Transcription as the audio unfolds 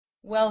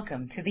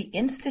Welcome to the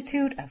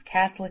Institute of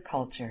Catholic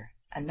Culture,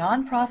 a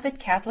nonprofit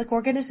Catholic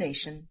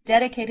organization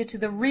dedicated to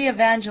the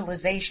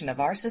re-evangelization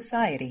of our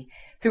society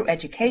through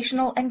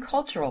educational and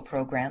cultural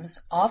programs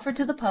offered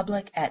to the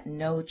public at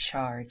no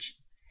charge.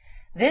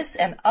 This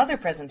and other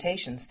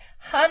presentations,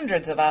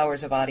 hundreds of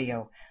hours of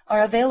audio,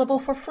 are available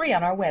for free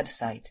on our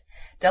website,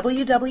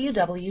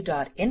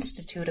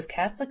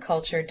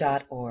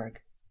 www.instituteofcatholicculture.org.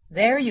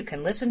 There you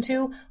can listen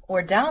to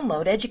or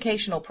download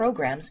educational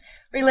programs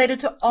related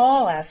to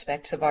all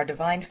aspects of our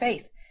divine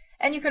faith,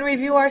 and you can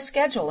review our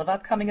schedule of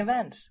upcoming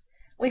events.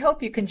 We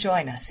hope you can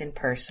join us in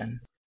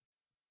person.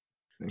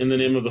 In the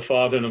name of the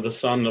Father, and of the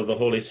Son, and of the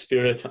Holy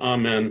Spirit.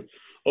 Amen.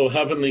 O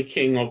heavenly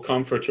King, O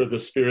Comforter, the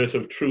Spirit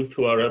of truth,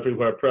 who are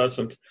everywhere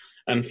present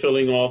and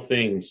filling all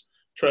things,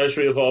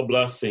 treasury of all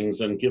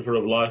blessings and giver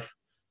of life,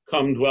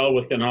 come dwell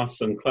within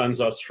us and cleanse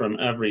us from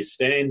every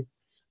stain,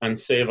 and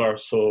save our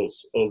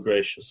souls, O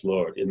gracious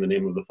Lord, in the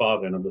name of the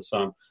Father, and of the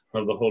Son,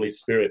 and of the Holy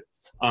Spirit.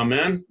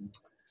 Amen.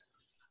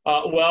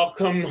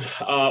 Welcome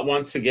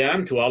once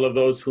again to all of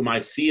those whom I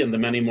see and the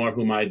many more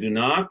whom I do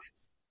not.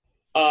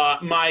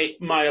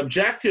 My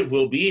objective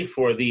will be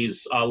for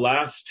these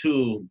last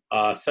two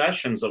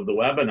sessions of the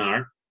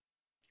webinar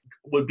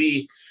would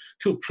be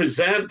to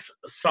present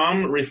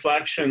some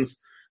reflections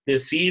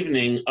this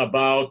evening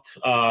about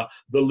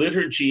the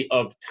liturgy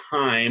of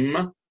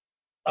time,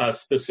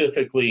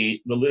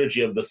 specifically the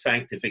liturgy of the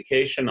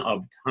sanctification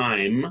of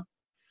time,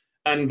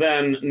 and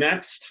then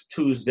next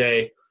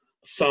Tuesday,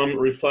 some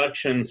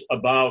reflections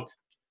about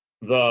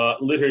the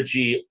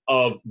liturgy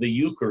of the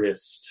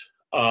Eucharist,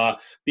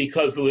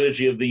 because the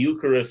liturgy of the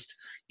Eucharist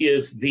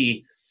is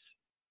the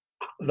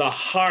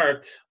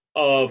heart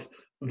of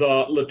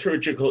the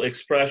liturgical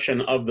expression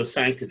of the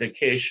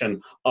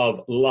sanctification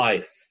of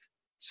life.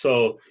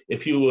 So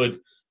if you would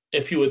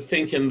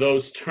think in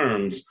those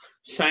terms,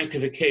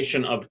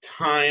 sanctification of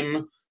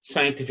time,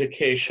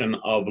 sanctification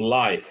of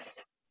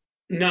life.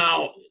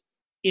 Now,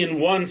 in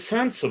one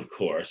sense, of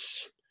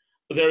course,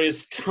 there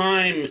is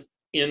time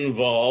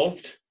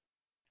involved,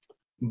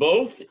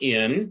 both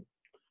in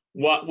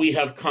what we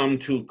have come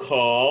to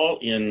call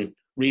in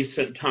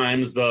recent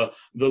times the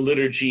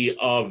liturgy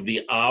of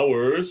the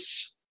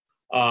hours.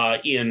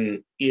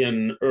 In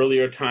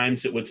earlier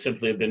times, it would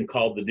simply have been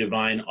called the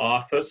divine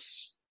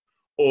office,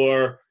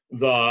 or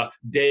the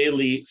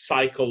daily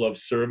cycle of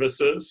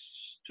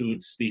services,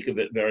 to speak of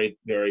it very,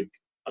 very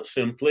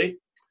simply.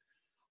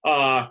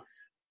 On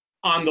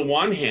the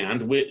one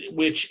hand,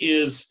 which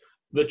is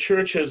the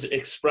Church's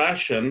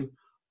expression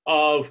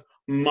of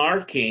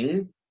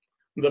marking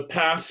the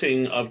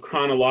passing of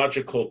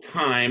chronological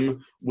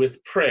time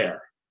with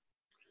prayer,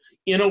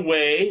 in a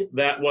way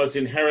that was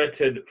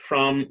inherited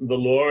from the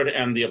Lord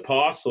and the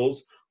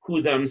apostles,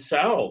 who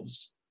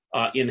themselves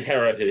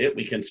inherited it.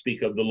 We can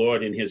speak of the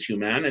Lord in his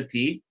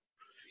humanity,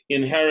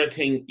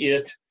 inheriting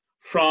it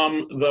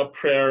from the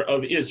prayer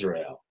of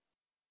Israel.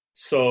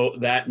 So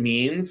that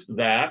means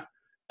that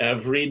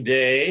every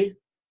day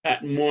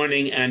at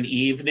morning and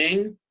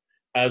evening,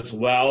 as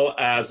well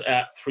as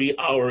at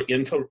 3-hour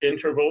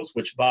intervals,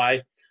 which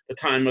by the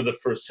time of the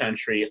 1st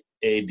century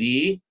AD,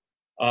 the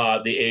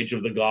age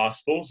of the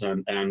Gospels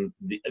and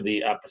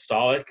the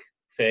apostolic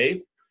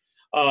faith,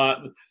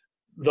 the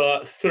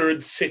 3rd,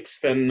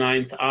 6th, and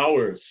 9th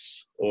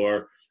hours,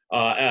 or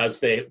as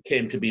they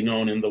came to be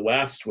known in the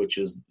West, which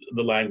is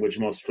the language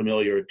most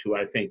familiar to,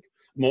 I think,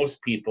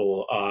 most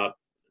people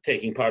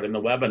taking part in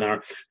the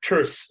webinar,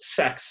 terce,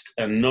 sext,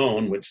 and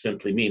none, which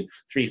simply mean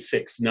 3,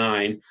 6,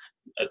 9.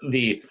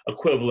 The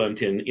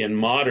equivalent in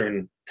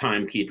modern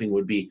timekeeping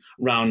would be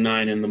around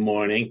 9 in the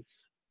morning.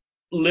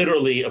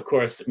 Literally, of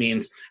course, it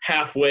means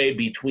halfway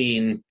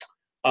between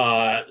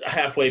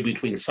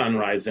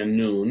sunrise and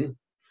noon,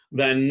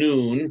 then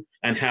noon,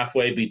 and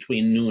halfway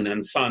between noon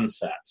and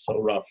sunset.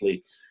 So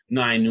roughly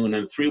 9, noon,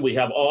 and 3. We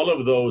have all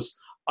of those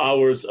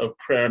hours of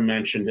prayer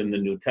mentioned in the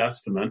New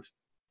Testament.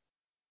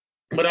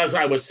 But as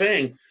I was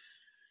saying,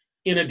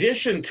 in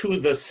addition to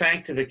the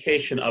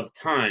sanctification of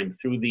time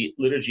through the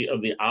liturgy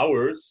of the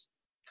hours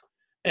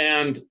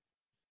and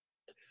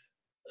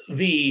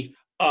the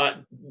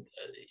fullness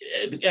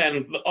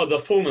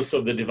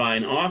of the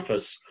divine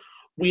office,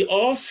 we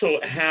also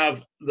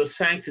have the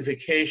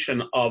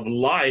sanctification of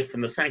life,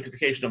 and the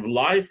sanctification of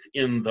life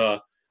in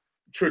the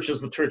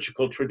Church's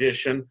liturgical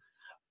tradition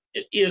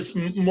is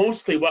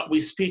mostly what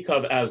we speak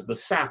of as the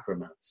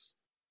sacraments.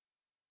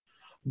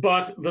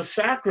 But the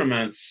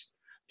sacraments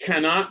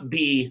cannot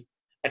be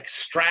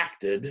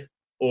extracted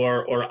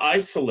or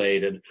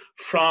isolated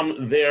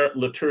from their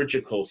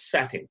liturgical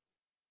setting.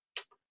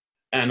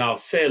 And I'll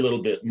say a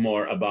little bit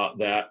more about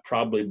that,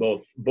 probably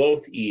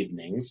both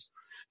evenings,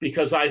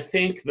 because I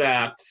think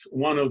that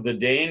one of the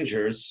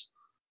dangers,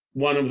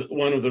 one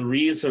of the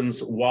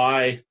reasons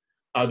why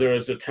there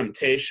is a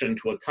temptation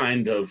to a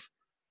kind of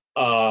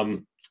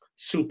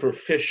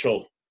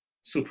superficial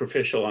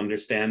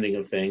understanding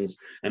of things.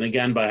 And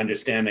again, by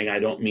understanding, I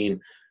don't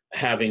mean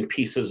having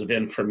pieces of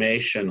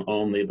information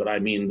only, but I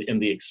mean in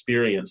the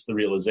experience, the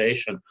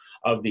realization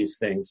of these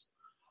things.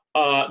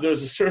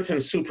 There's a certain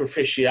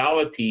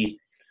superficiality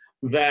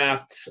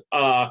that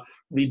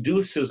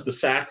reduces the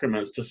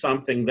sacraments to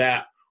something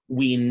that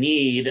we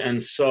need,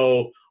 and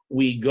so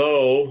we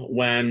go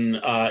when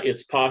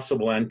it's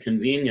possible and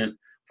convenient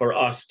for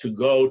us to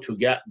go to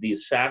get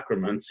these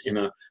sacraments in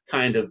a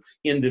kind of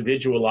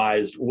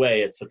individualized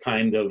way. It's a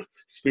kind of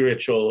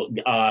spiritual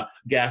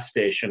gas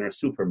station or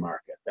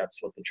supermarket.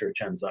 That's what the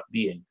church ends up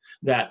being,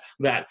 that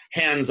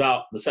hands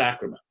out the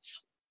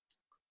sacraments.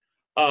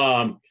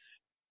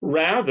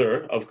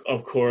 Rather,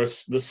 of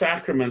course, the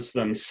sacraments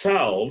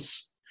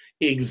themselves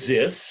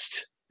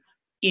exist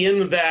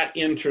in that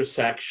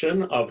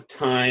intersection of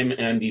time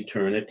and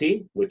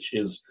eternity, which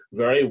is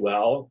very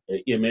well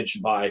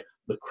imaged by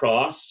the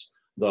cross,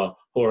 the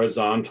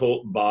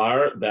horizontal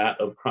bar, that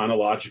of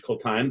chronological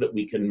time that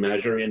we can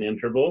measure in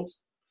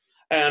intervals,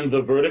 and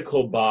the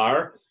vertical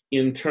bar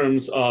in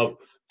terms of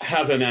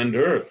heaven and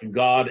earth,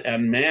 God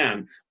and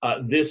man,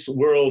 this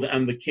world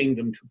and the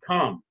kingdom to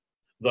come,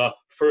 the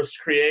first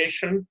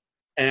creation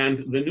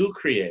and the new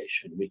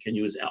creation. We can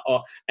use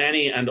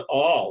any and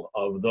all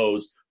of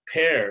those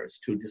pairs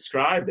to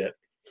describe it.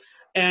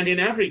 And in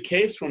every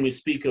case, when we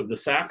speak of the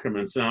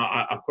sacraments,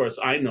 now, of course,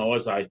 I know,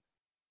 as I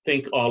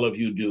think all of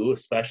you do,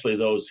 especially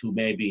those who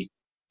maybe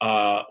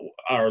are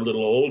a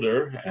little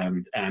older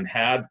and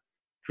had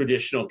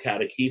traditional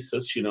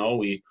catechesis,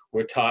 we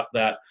were taught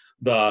that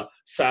the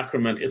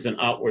sacrament is an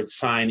outward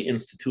sign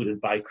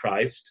instituted by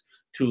Christ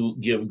to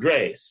give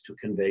grace, to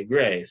convey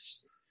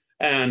grace.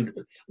 And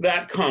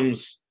that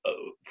comes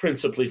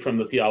principally from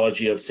the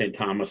theology of St.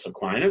 Thomas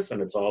Aquinas,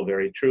 and it's all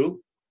very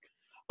true.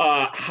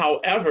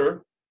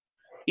 However,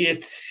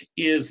 it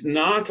is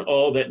not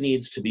all that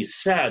needs to be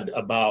said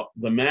about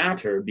the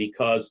matter,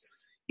 because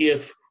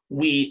if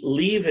we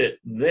leave it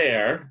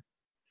there,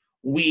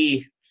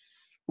 we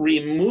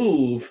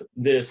remove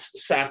this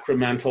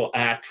sacramental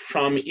act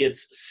from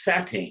its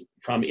setting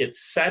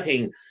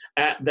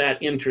at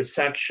that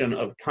intersection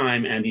of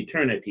time and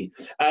eternity,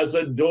 as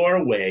a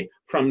doorway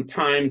from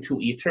time to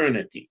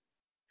eternity,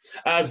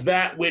 as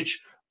that which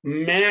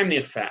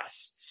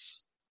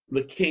manifests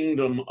the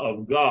kingdom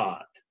of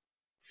God.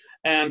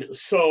 And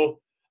so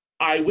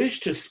I wish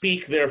to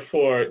speak,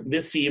 therefore,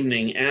 this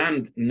evening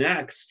and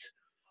next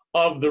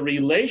of the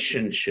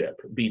relationship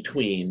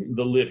between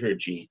the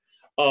liturgy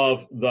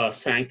of the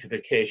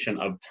sanctification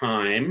of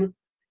time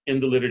in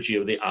the liturgy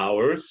of the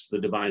hours, the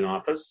divine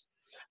office,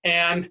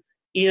 and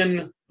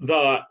in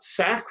the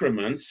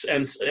sacraments,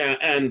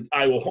 and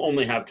I will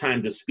only have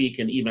time to speak,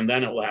 and even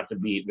then it will have to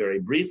be very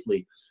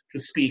briefly, to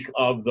speak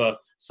of the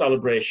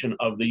celebration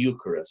of the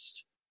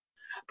Eucharist.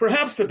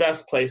 Perhaps the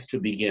best place to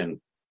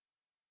begin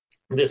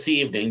this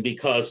evening,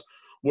 because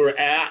we're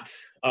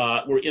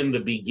in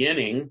the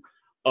beginning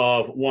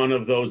of one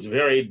of those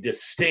very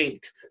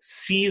distinct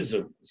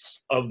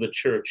seasons of the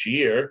church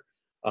year.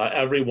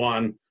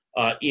 Everyone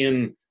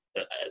in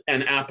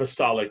an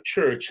apostolic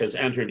church has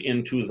entered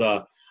into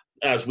the,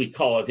 as we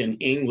call it in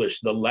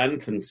English, the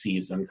Lenten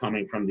season,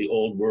 coming from the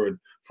old word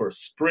for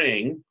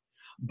spring.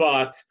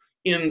 But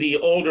in the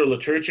older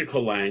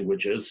liturgical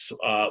languages,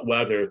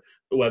 whether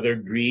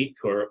Greek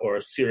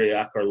or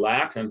Syriac or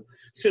Latin,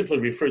 simply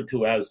referred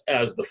to as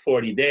the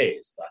 40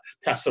 days, the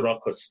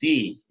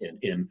Tessarocostii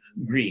in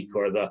Greek,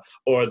 or the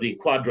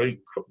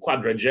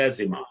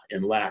Quadragesima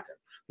in Latin,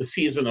 the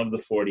season of the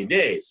 40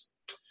 days.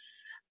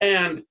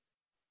 And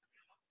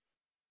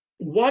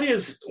what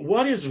is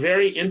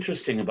very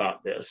interesting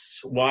about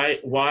this,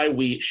 why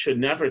we should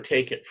never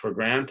take it for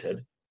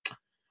granted,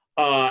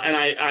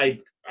 and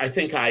I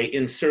think I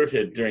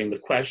inserted during the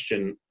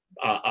question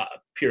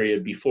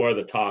period before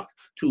the talk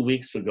 2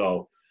 weeks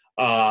ago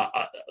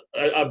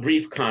a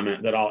brief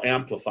comment that I'll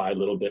amplify a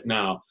little bit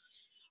now.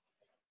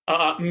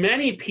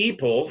 Many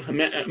people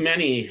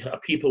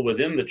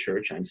within the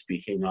church, I'm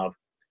speaking of,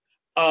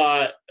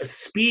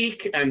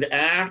 speak and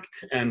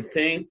act and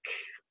think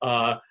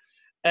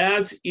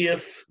as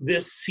if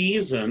this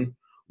season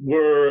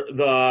were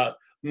the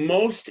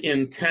most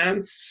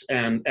intense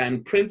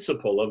and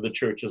principal of the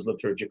church's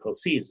liturgical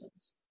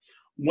seasons,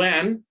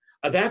 when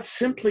that's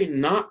simply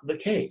not the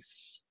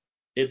case.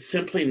 It's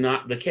simply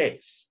not the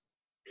case.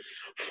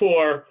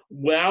 For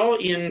well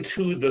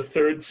into the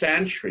 3rd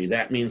century,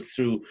 that means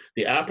through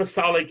the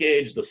apostolic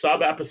age, the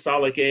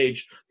sub-apostolic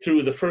age,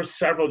 through the first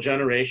several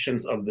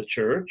generations of the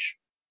church,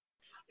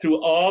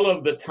 through all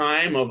of the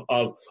time of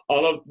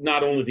all of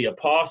not only the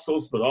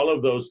apostles, but all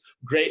of those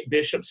great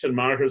bishops and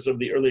martyrs of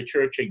the early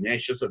church,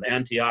 Ignatius of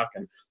Antioch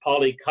and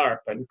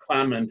Polycarp and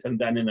Clement, and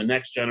then in the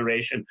next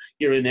generation,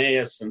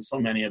 Irenaeus and so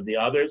many of the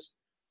others,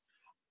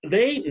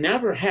 they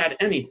never had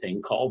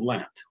anything called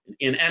Lent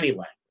in any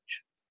language.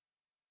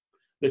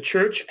 The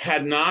church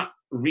had not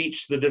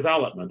reached the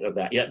development of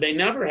that yet. They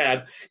never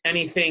had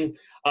anything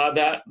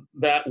that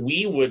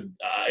we would,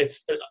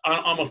 it's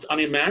almost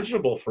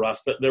unimaginable for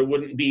us that there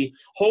wouldn't be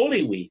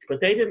Holy Week, but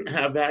they didn't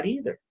have that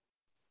either.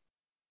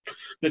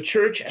 The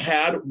church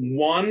had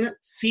one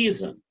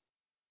season,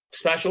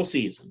 special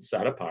season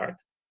set apart,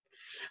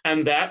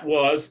 and that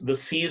was the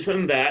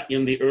season that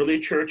in the early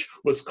church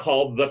was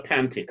called the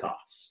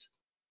Pentecost.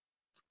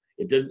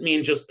 It didn't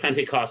mean just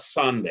Pentecost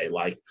Sunday,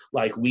 like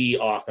we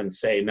often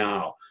say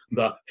now,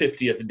 the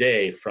 50th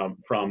day from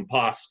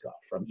Pascha,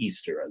 from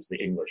Easter, as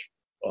the English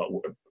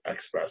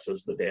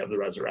expresses the day of the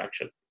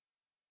resurrection.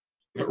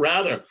 But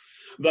rather,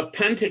 the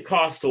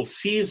Pentecostal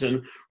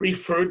season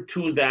referred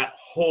to that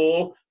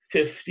whole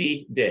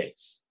 50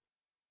 days.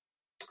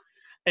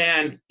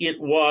 And it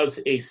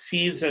was a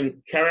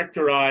season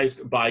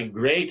characterized by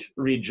great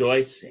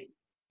rejoicing.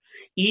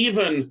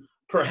 Even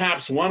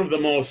perhaps one of the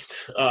most,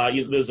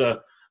 there's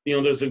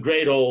a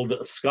great old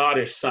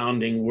Scottish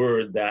sounding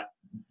word that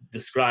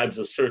describes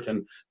a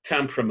certain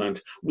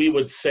temperament. We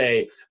would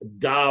say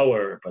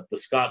dour, but the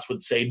Scots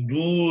would say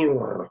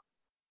dour,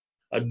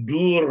 a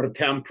dour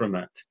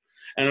temperament.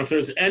 And if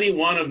there's any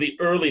one of the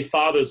early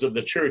fathers of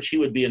the church, he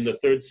would be in the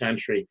 3rd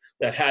century,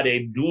 that had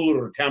a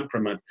dour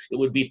temperament, it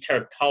would be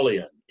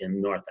Tertullian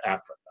in North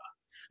Africa.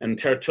 And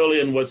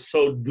Tertullian was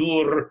so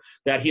dour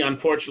that he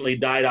unfortunately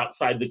died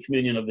outside the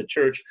communion of the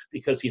church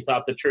because he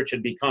thought the church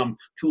had become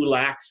too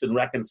lax in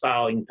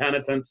reconciling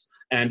penitents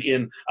and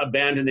in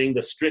abandoning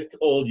the strict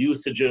old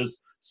usages.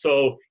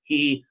 So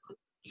he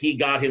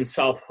got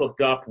himself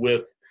hooked up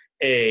with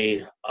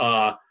a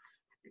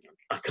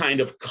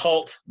kind of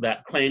cult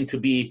that claimed to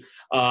be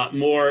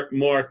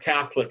more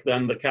Catholic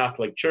than the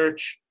Catholic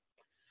Church.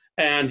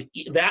 And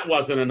that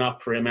wasn't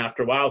enough for him.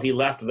 After a while, he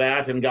left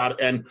that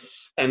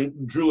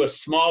and drew a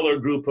smaller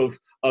group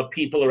of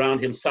people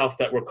around himself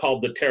that were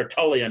called the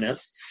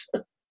Tertullianists.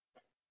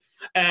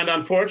 And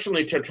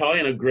unfortunately,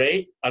 Tertullian, a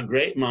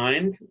great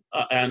mind,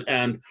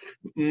 and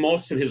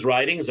most of his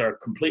writings are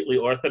completely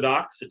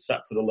orthodox,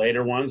 except for the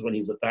later ones when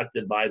he's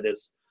affected by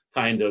this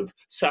kind of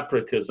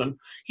separatism.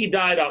 He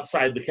died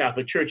outside the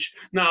Catholic Church.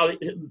 Now,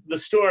 the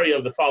story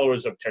of the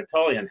followers of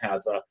Tertullian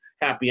has a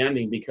happy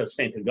ending because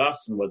St.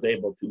 Augustine was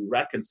able to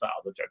reconcile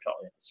the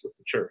Tertullianists with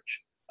the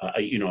church,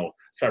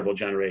 several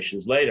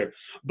generations later.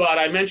 But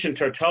I mentioned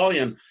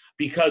Tertullian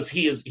because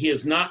he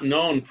is not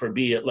known for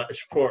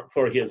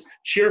his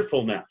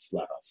cheerfulness,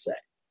 let us say.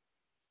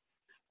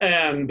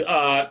 And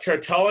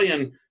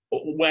Tertullian,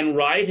 when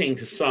writing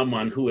to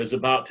someone who is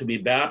about to be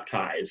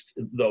baptized,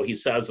 though he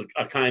says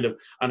a kind of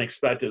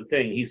unexpected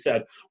thing, he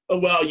said,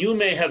 well, you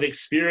may have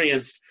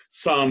experienced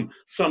some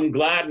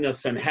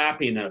gladness and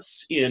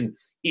happiness in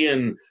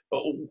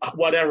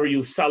whatever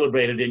you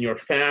celebrated in your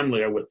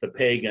family or with the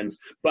pagans,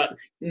 but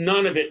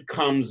none of it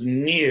comes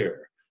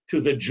near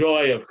to the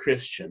joy of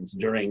Christians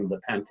during the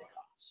Pentecost.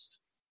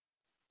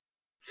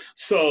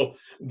 So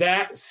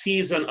that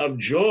season of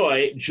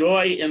joy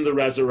in the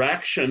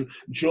resurrection,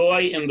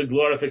 joy in the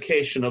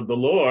glorification of the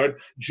Lord,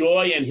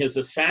 joy in his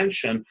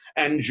ascension,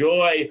 and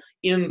joy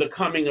in the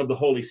coming of the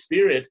Holy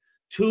Spirit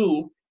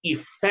to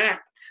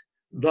effect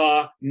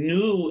the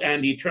new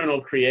and eternal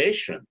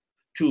creation,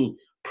 to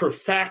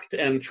perfect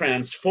and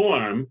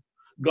transform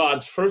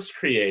God's first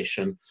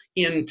creation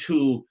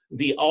into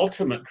the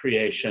ultimate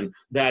creation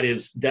that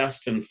is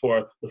destined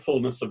for the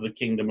fullness of the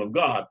kingdom of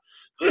God.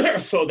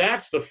 So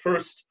that's the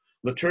first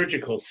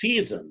liturgical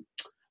season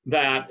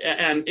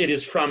and it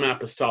is from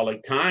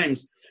apostolic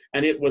times,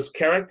 and it was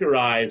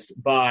characterized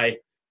by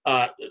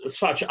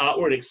such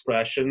outward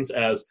expressions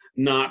as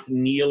not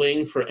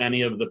kneeling for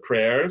any of the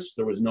prayers.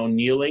 There was no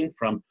kneeling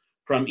from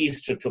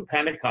Easter to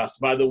Pentecost.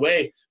 By the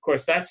way, of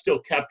course, that's still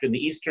kept in the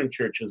Eastern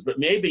churches, but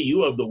maybe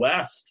you of the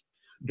West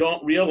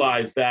don't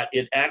realize that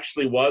it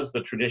actually was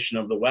the tradition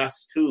of the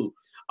West too.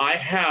 I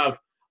have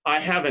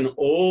an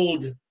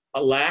old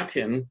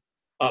Latin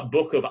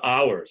book of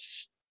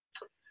hours,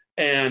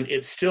 and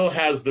it still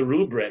has the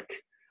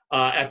rubric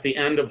at the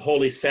end of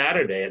Holy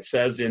Saturday. It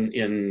says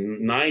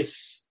in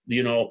nice,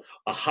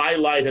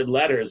 highlighted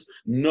letters,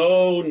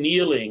 no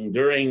kneeling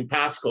during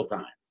Paschal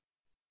time.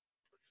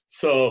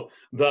 So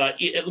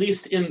at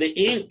least in the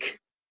ink,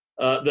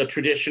 the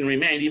tradition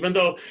remained, even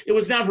though it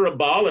was never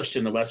abolished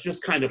in the West,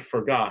 just kind of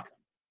forgotten.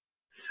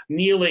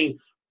 Kneeling,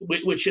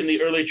 which in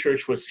the early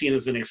church was seen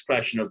as an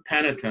expression of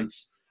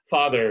penitence,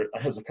 Father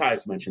Hezekiah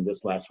mentioned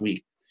this last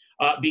week,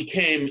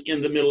 became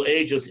in the Middle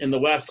Ages in the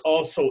West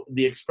also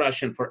the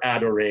expression for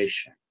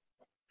adoration.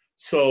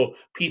 So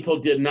people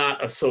did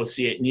not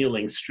associate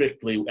kneeling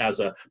strictly as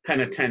a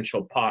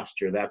penitential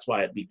posture. That's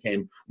why it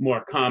became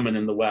more common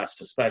in the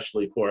West,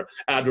 especially for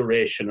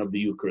adoration of the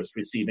Eucharist,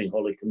 receiving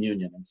Holy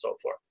Communion, and so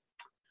forth.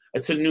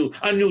 It's a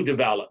new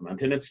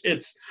development, and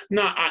it's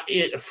not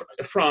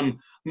from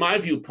my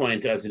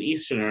viewpoint as an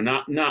Easterner,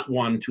 not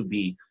one to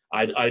be.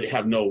 I'd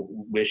have no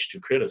wish to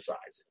criticize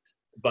it,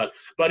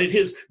 but it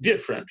is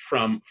different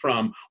from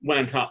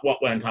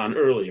what went on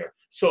earlier.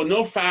 So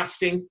no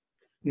fasting,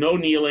 no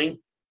kneeling,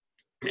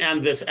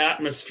 and this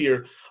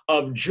atmosphere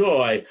of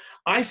joy.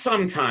 I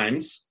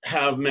sometimes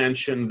have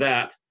mentioned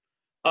that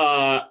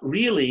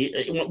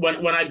really,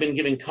 when I've been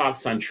giving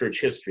talks on church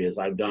history, as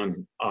I've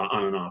done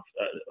on and off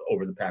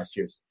over the past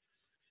years,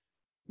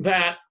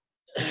 that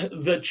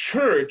the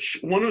church,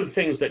 one of the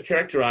things that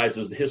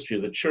characterizes the history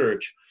of the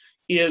church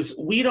is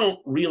we don't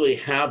really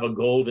have a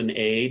golden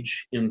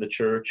age in the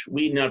church.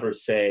 We never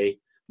say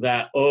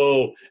that,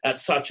 at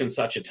such and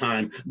such a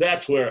time,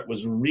 that's where it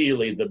was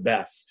really the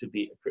best to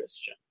be a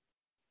Christian.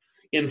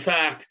 In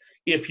fact,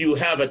 if you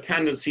have a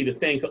tendency to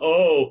think,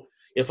 oh,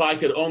 if I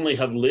could only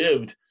have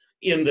lived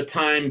in the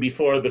time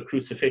before the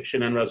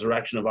crucifixion and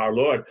resurrection of our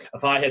Lord,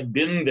 if I had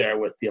been there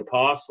with the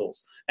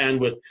apostles and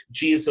with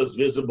Jesus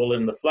visible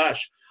in the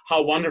flesh,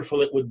 how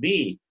wonderful it would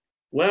be.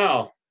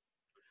 Well,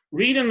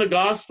 read in the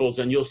Gospels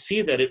and you'll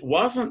see that it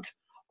wasn't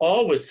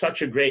always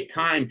such a great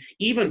time,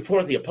 even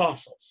for the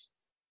apostles,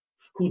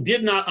 who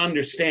did not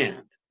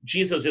understand.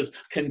 Jesus is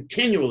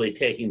continually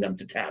taking them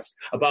to task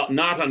about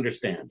not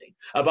understanding,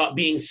 about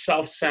being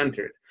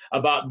self-centered,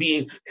 about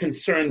being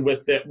concerned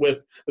with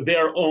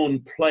their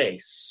own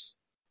place.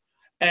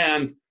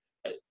 And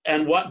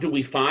what do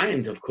we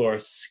find, of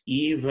course,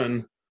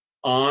 even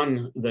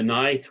on the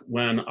night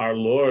when our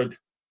Lord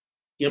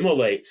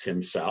immolates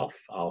himself?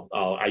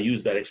 I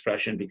use that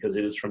expression because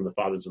it is from the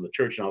Fathers of the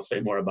Church, and I'll say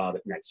more about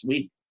it next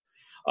week.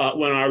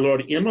 When our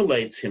Lord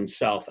immolates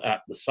himself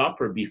at the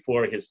supper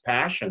before his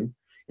passion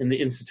in the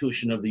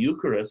institution of the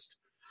Eucharist,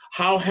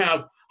 how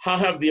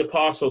have the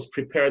apostles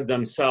prepared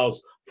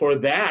themselves for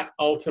that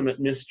ultimate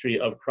mystery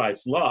of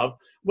Christ's love?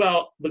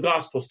 Well, the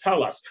Gospels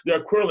tell us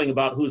they're quarreling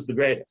about who's the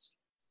greatest.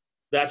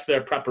 That's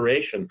their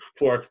preparation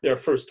for their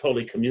first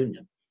Holy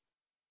Communion.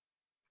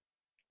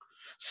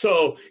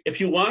 So if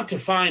you want to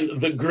find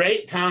the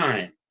great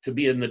time to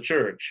be in the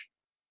church,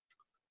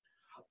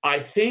 I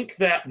think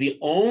that the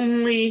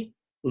only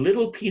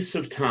little piece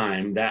of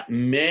time that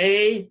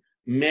may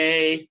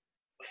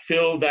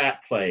fill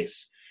that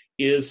place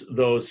is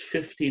those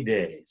 50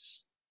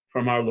 days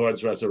from our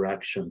Lord's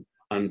resurrection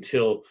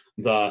until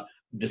the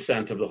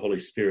descent of the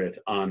Holy Spirit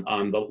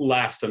on the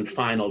last and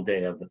final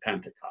day of the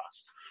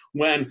Pentecost,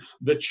 when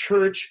the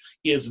church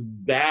is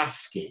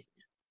basking.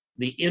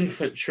 The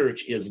infant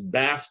church is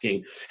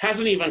basking,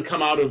 hasn't even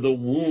come out of the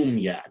womb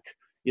yet,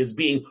 is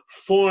being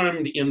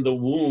formed in the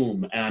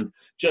womb. And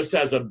just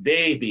as a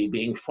baby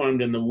being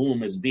formed in the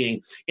womb is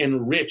being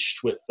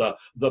enriched with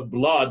the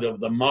blood of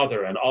the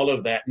mother and all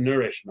of that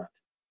nourishment.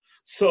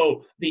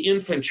 So the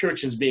infant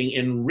church is being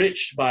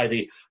enriched by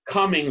the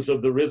comings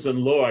of the risen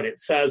Lord. It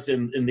says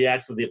in the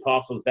Acts of the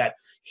Apostles that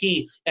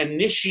he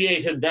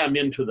initiated them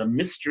into the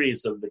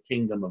mysteries of the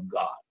kingdom of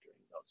God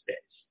during those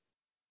days.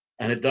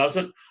 And it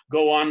doesn't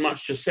go on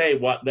much to say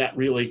what that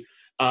really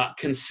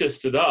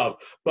consisted of,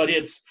 but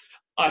it's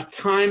a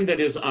time that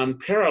is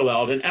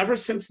unparalleled. And ever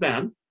since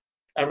then,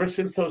 ever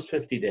since those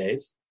 50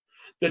 days,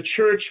 the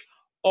church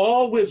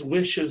always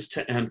wishes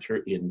to enter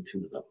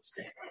into those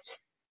days.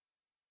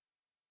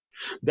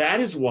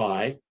 That is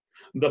why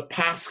the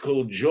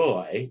Paschal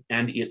joy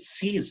and its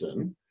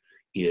season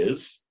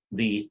is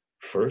the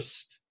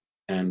first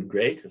and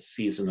greatest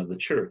season of the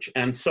church.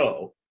 And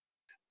so,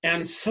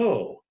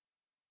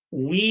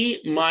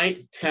 we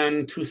might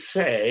tend to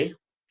say,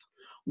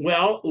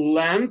 well,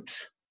 Lent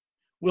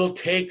will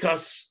take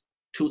us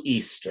to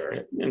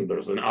Easter. And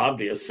there's an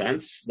obvious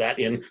sense that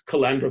in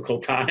calendrical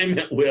time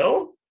it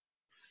will.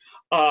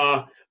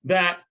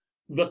 That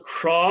the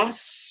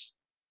cross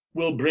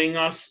will bring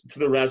us to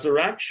the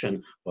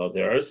resurrection. Well,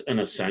 there's an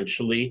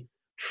essentially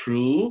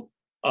true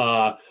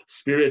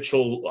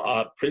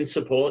spiritual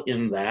principle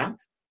in that.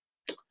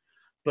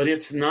 But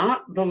it's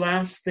not the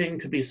last thing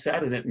to be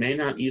said, and it may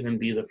not even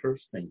be the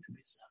first thing to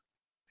be said.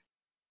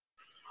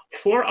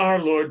 For our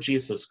Lord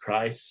Jesus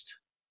Christ,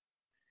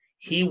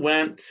 he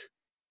went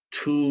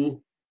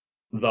to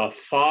the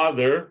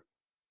Father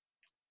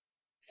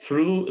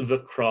through the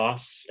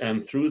cross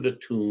and through the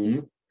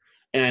tomb,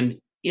 and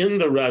in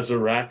the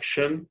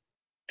resurrection,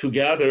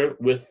 together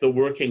with the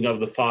working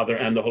of the Father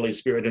and the Holy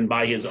Spirit, and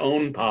by his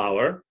own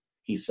power,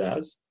 he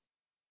says,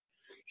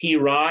 he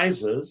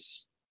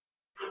rises.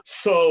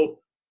 So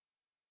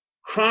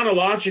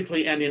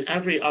chronologically and in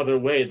every other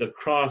way, the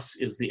cross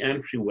is the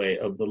entryway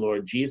of the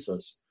Lord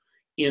Jesus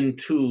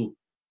into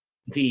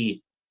the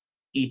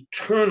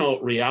eternal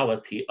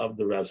reality of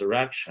the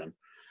resurrection.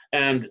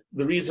 And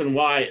the reason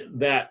why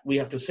that we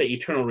have to say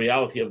eternal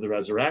reality of the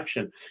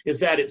resurrection is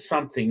that it's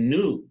something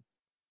new.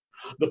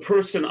 The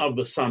person of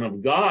the Son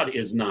of God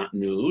is not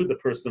new. The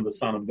person of the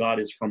Son of God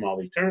is from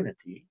all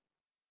eternity.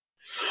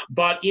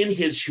 But in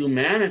his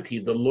humanity,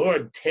 the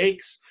Lord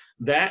takes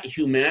that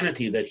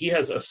humanity that he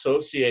has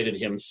associated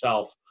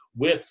himself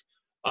with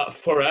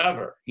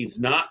forever. He's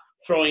not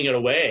throwing it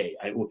away.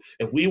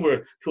 If we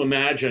were to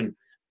imagine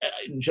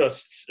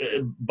just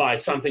by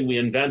something we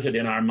invented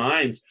in our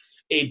minds,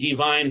 a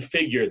divine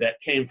figure that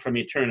came from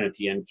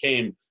eternity and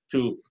came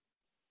to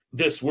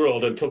this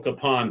world and took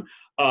upon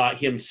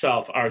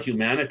himself our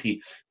humanity,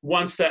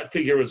 once that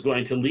figure was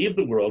going to leave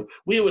the world,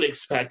 we would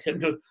expect him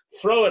to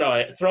throw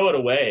it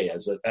away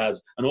as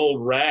an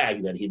old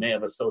rag that he may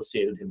have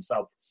associated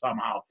himself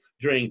somehow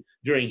during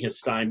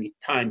his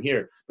time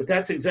here. But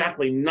that's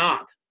exactly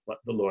not what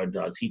the Lord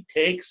does. He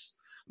takes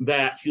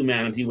that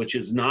humanity, which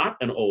is not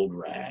an old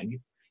rag,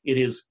 it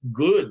is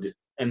good,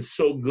 and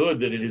so good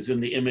that it is in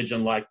the image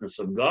and likeness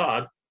of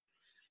God,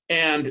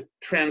 and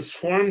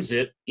transforms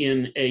it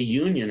in a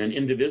union, an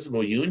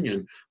indivisible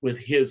union with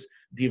his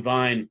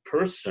divine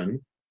person.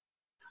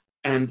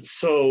 And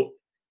so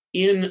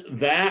in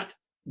that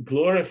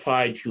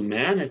glorified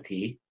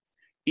humanity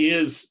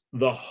is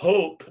the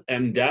hope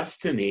and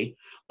destiny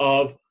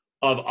of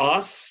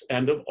us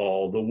and of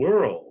all the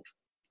world.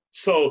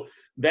 So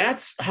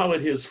that's how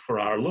it is for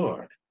our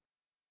Lord.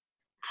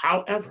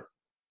 However,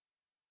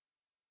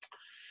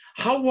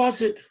 how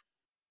was it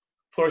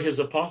for his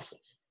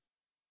apostles?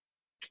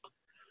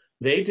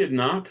 They did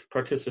not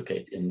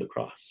participate in the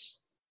cross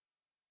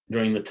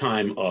during the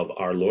time of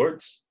our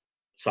Lord's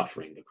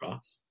suffering the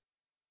cross.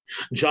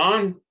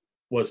 John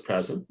was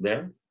present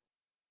there,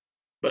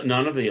 but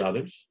none of the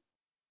others.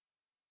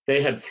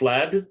 They had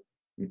fled,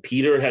 and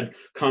Peter had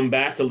come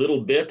back a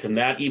little bit, and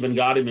that even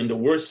got him into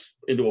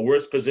a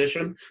worse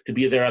position to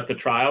be there at the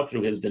trial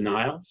through his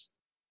denials.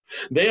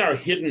 They are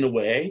hidden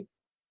away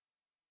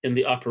in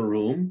the upper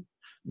room.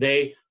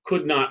 They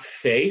could not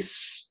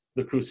face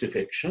the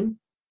crucifixion.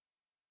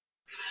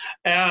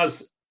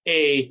 As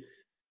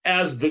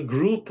the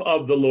group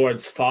of the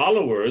Lord's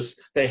followers,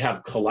 they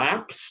have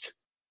collapsed.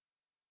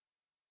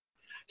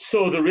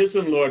 So the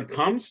risen Lord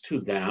comes to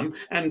them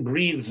and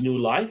breathes new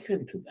life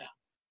into them.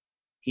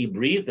 He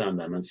breathed on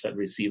them and said,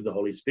 "Receive the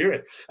Holy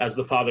Spirit. As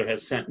the Father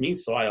has sent me,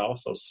 so I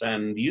also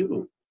send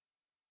you.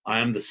 I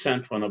am the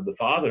sent one of the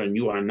Father, and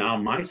you are now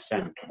my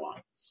sent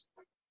ones."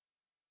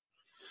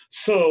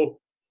 So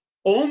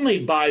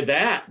only by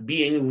that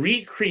being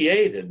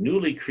recreated,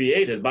 newly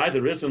created by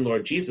the risen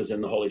Lord Jesus in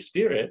the Holy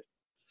Spirit,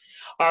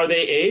 are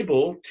they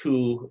able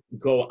to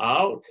go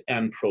out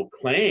and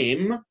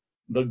proclaim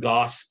the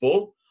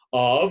gospel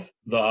of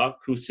the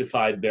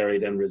crucified,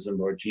 buried, and risen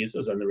Lord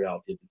Jesus and the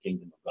reality of the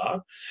kingdom of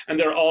God. And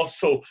they're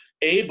also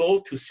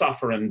able to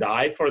suffer and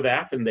die for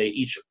that, and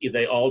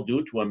they all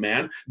do to a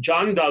man.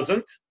 John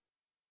doesn't,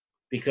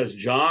 because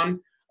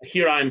John,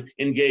 here I'm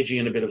engaging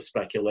in a bit of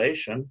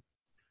speculation.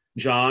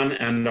 John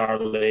and Our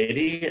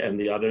Lady and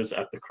the others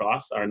at the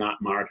cross are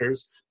not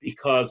martyrs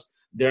because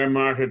their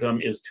martyrdom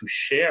is to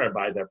share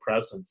by their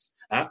presence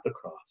at the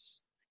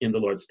cross in the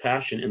Lord's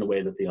passion in a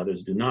way that the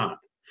others do not.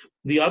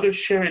 The others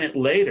share in it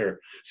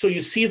later. So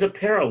you see the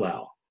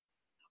parallel,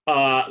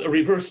 a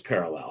reverse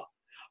parallel.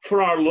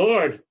 For our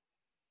Lord,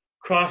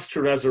 cross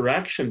to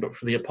resurrection, but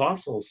for the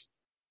apostles,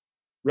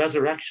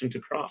 resurrection to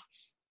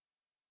cross.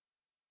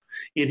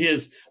 It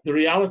is the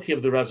reality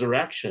of the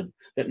resurrection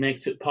that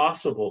makes it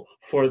possible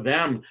for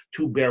them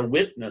to bear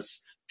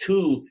witness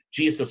to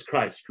Jesus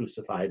Christ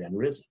crucified and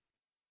risen.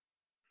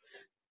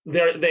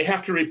 They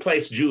have to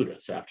replace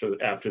Judas after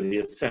the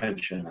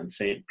ascension, and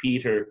St.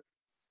 Peter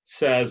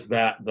says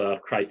that the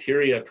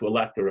criteria to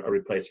elect a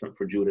replacement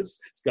for Judas,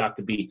 it's got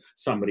to be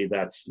somebody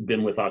that's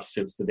been with us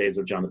since the days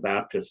of John the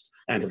Baptist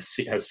and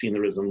has seen the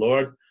risen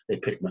Lord. They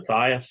pick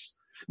Matthias.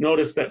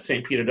 Notice that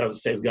St. Peter doesn't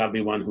say it's got to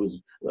be one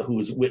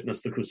who's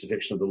witnessed the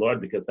crucifixion of the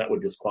Lord, because that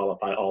would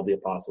disqualify all the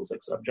apostles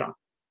except John.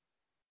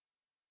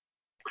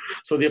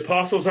 So the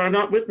apostles are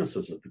not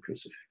witnesses of the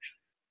crucifixion.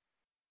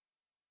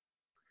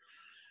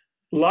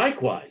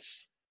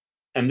 Likewise,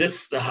 and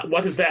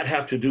what does that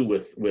have to do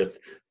with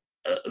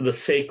the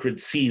sacred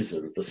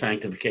seasons, the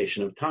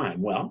sanctification of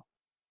time? Well,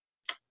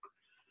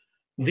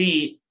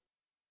 the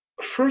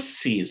first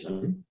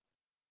season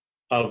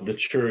of the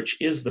church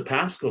is the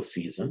Paschal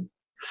season,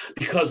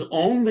 because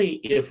only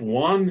if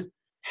one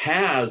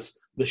has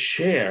the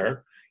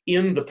share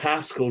in the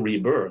Paschal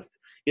rebirth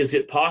is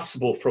it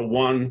possible for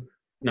one,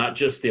 not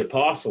just the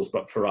apostles,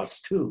 but for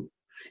us too,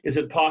 is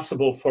it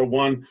possible for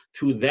one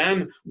to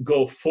then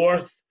go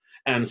forth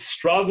and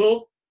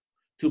struggle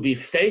to be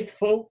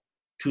faithful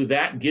to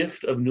that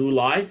gift of new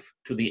life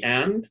to the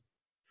end,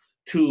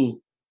 to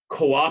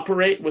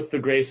cooperate with the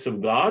grace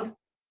of God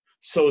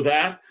so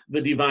that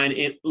the divine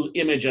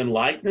image and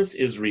likeness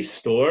is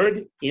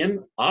restored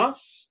in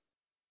us.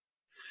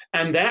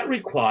 And that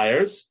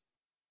requires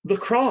the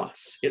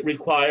cross. It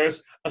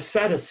requires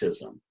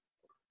asceticism.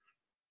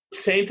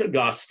 St.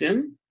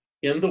 Augustine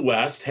in the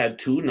West had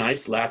two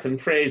nice Latin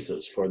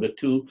phrases for the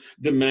two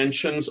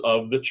dimensions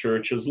of the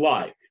church's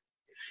life.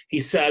 He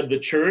said the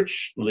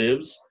church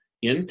lives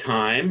in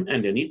time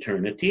and in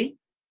eternity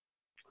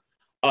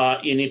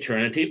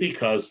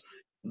because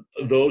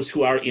those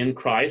who are in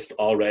Christ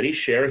already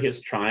share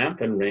his triumph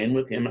and reign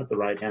with him at the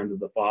right hand of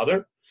the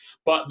Father,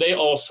 but they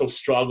also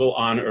struggle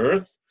on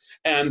earth,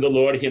 and the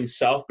Lord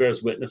himself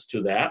bears witness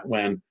to that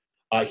when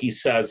he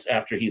says,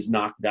 after he's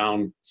knocked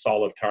down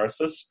Saul of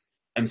Tarsus,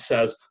 and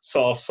says,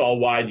 "Saul, Saul,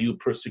 why do you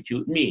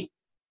persecute me?"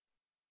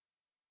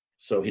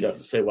 So he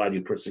doesn't say, "Why do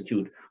you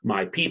persecute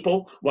my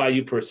people? Why do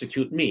you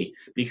persecute me?"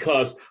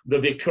 Because the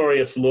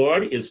victorious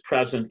Lord is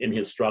present in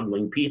his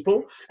struggling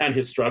people, and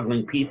his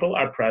struggling people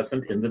are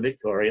present in the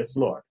victorious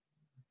Lord.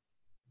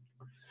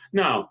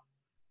 Now,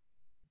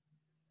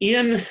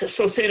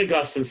 so St.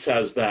 Augustine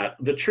says that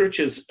the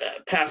church is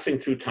passing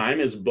through time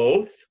is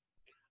both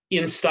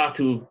in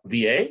statu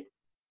viae,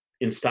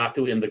 in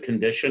statu in the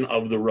condition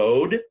of the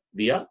road,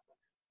 via,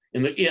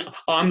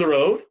 on the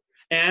road,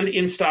 and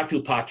in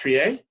statu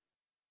patriae,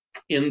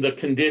 in the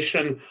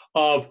condition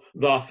of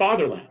the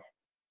fatherland,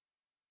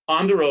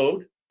 on the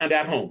road and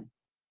at home,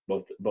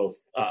 both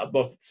at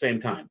the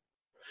same time,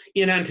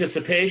 in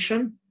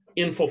anticipation,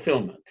 in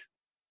fulfillment,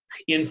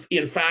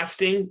 in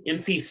fasting,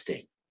 in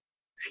feasting,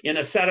 in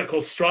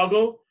ascetical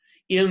struggle,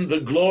 in the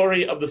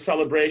glory of the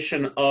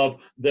celebration of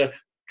the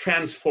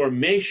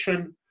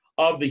transformation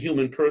of the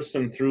human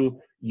person through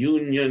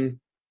union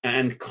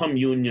and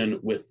communion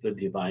with the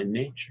divine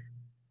nature.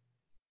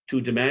 Two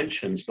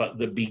dimensions, but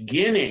the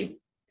beginning,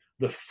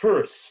 the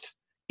first,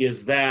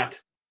 is that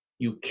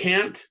you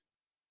can't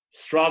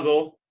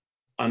struggle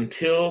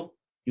until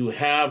you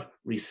have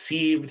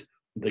received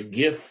the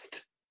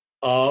gift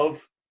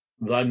of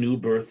the new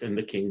birth in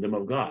the kingdom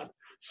of God.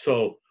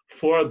 So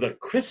for the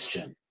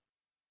Christian,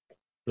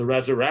 the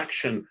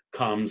resurrection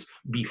comes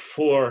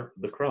before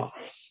the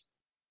cross,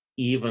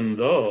 even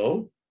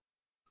though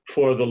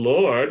for the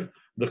Lord,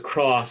 the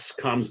cross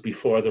comes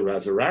before the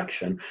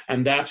resurrection.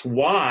 And that's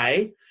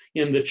why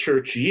in the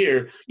church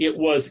year, it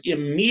was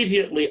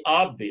immediately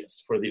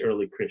obvious for the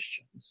early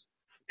Christians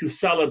to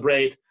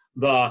celebrate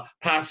the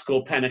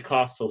Paschal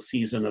Pentecostal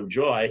season of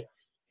joy.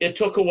 It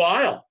took a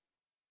while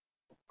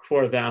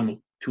for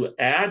them to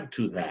add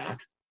to that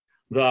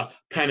the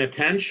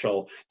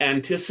penitential,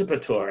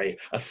 anticipatory,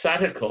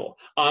 ascetical,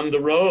 on the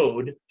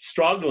road,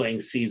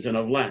 struggling season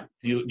of Lent.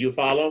 Do you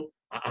follow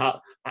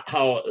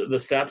how the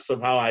steps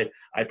of how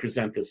I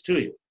present this to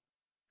you?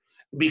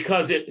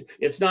 Because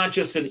it's not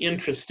just an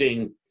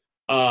interesting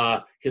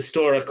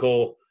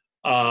historical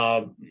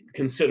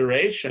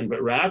consideration,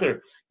 but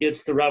rather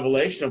it's the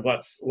revelation of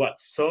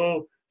what's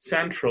so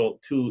central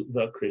to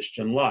the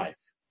Christian life,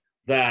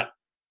 that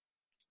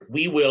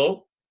we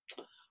will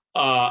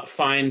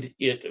find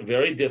it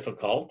very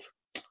difficult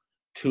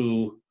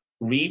to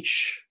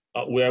reach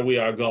where we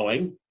are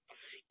going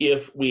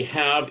if we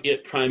have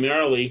it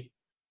primarily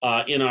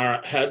in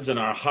our heads and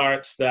our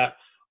hearts that,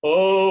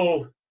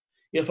 oh,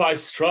 if I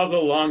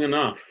struggle long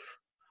enough,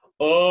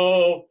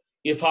 oh,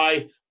 if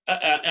I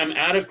am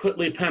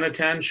adequately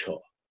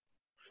penitential,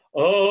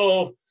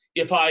 oh,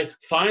 if I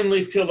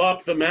finally fill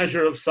up the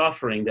measure of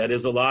suffering that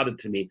is allotted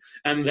to me,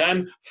 and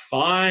then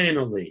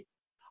finally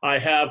I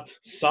have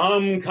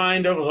some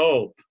kind of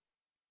hope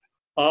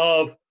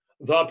of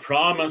the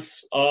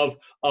promise of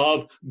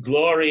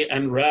glory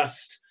and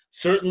rest,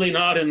 certainly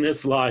not in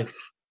this life,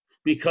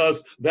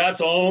 because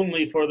that's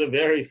only for the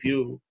very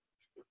few.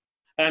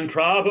 And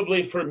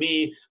probably for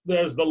me,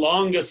 there's the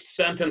longest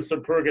sentence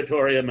of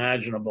purgatory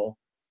imaginable.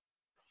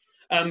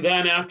 And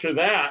then after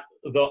that,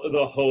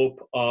 the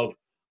hope of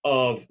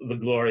the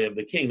glory of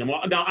the kingdom.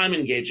 Now, I'm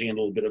engaging in a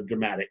little bit of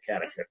dramatic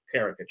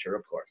caricature,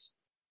 of course.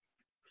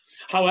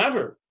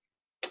 However,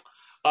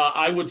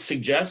 I would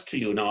suggest to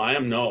you, now I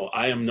am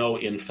no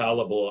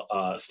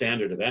infallible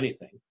standard of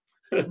anything,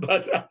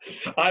 but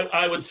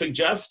I would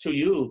suggest to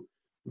you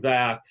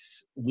that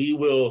we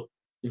will,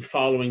 in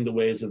following the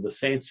ways of the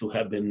saints who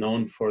have been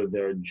known for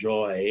their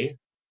joy,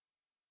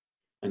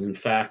 and in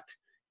fact,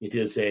 it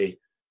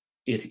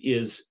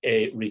is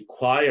a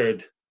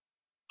required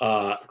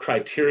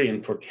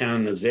criterion for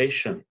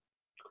canonization,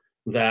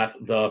 that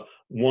the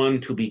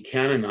one to be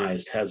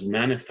canonized has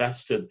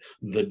manifested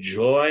the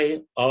joy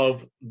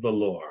of the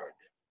Lord.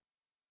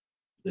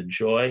 The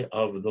joy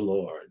of the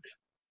Lord.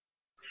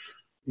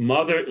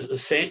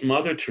 Saint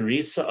Mother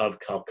Teresa of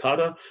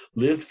Calcutta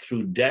lived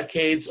through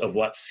decades of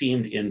what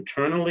seemed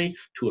internally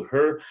to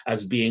her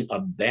as being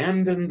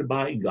abandoned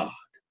by God.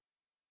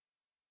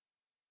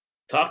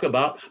 Talk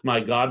about,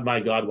 my God,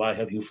 why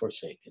have you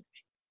forsaken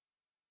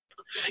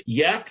me?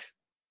 Yet,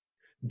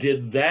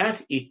 did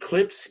that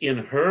eclipse in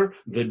her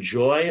the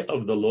joy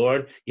of the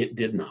Lord? It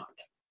did not.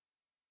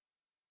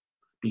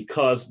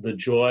 Because the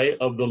joy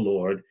of the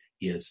Lord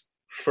is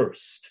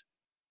first.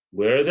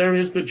 Where there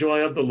is the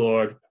joy of the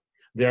Lord,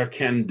 there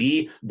can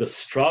be the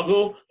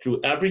struggle through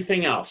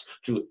everything else,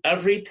 through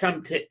every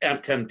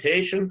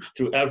temptation,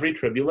 through every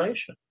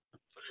tribulation.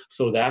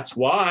 So that's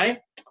why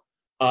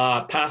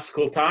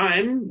Paschal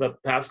time, the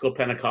Paschal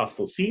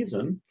Pentecostal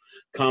season,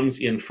 comes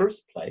in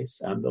first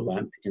place and the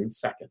Lent in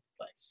second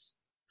place.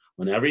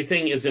 When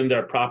everything is in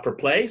their proper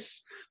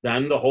place,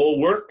 then the whole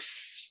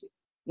works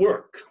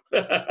work.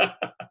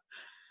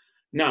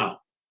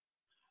 Now,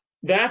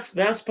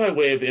 that's by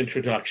way of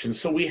introduction.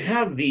 So we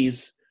have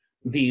these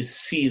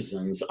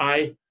seasons.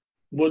 I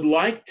would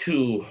like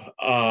to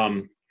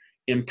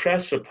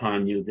impress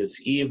upon you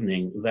this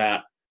evening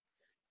that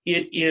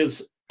it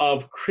is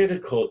of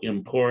critical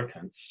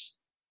importance.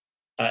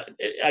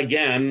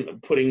 Again,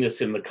 putting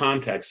this in the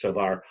context of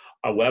our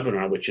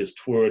webinar, which is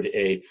toward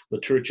a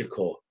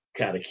liturgical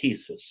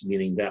catechesis,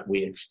 meaning that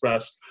we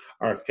express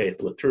our faith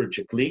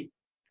liturgically.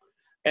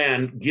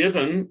 And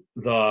given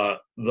the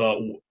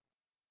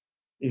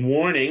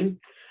warning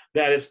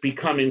that it's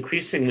become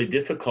increasingly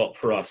difficult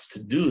for us to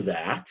do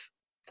that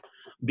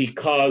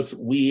because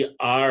we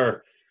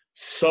are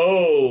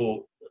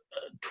so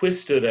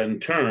twisted and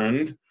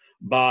turned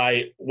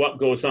by what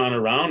goes on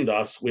around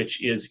us,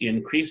 which is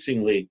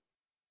increasingly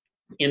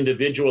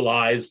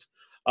individualized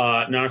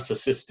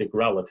narcissistic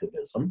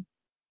relativism.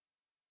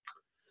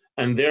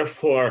 And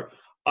therefore,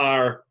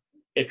 our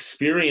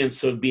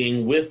experience of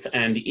being with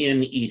and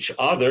in each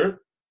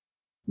other,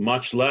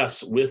 much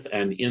less with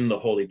and in the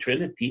Holy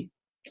Trinity,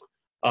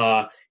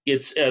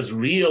 It's as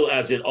real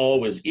as it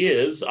always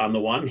is, on the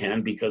one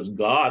hand, because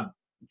God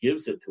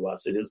gives it to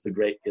us. It is the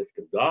great gift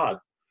of God.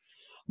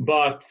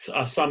 But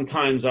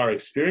sometimes our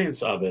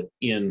experience of it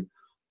in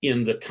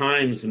the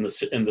times and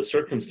the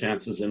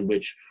circumstances in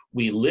which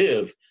we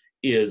live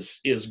is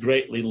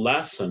greatly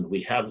lessened.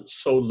 We have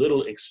so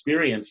little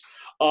experience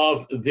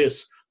of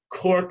this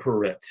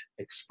corporate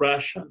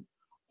expression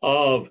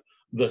of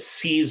the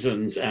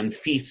seasons and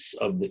feasts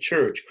of the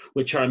church,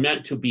 which are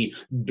meant to be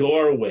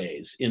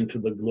doorways into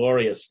the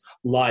glorious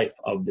life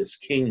of this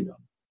kingdom.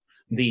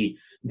 The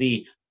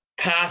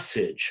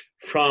passage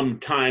from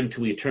time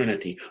to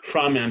eternity,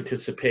 from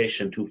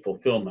anticipation to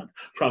fulfillment,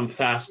 from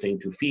fasting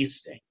to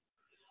feasting.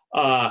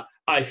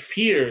 I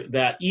fear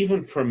that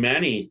even for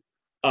many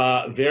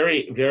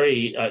very,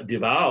 very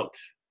devout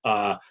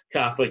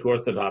Catholic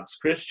Orthodox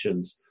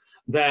Christians,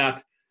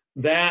 that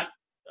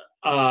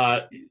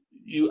I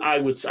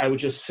would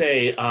just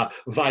say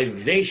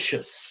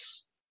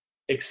vivacious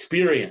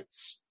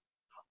experience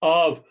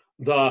of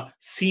the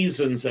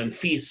seasons and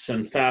feasts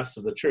and fasts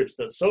of the church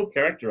that so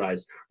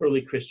characterized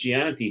early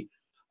Christianity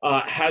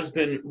has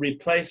been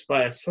replaced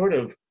by a sort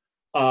of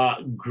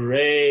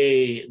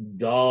gray,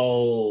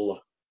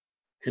 dull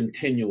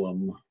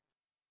continuum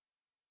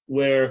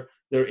where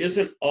there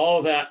isn't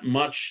all that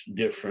much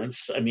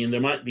difference. I mean, there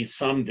might be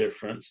some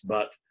difference,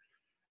 but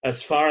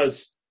as far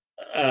as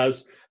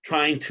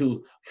trying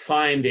to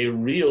find a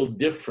real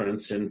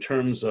difference in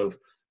terms of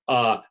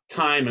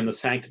time and the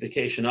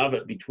sanctification of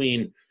it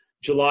between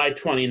July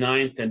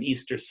 29th and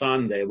Easter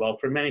Sunday, well,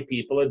 for many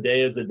people, a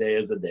day is a day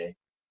is a day.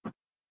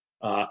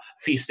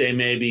 Feast day,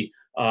 maybe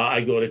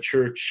I go to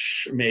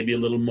church maybe a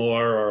little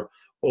more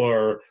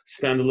or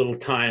spend a little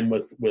time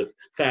with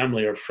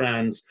family or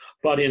friends.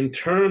 But in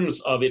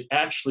terms of it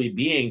actually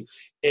being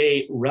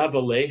a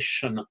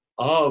revelation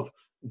of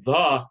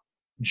the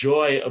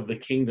joy of the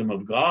kingdom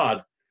of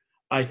God,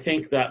 I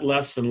think that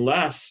less and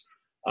less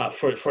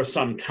for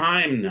some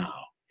time now,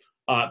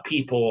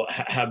 people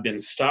have been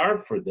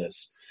starved for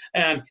this.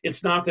 And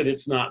it's not that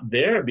it's not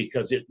there,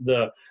 because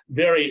the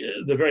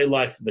very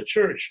life of the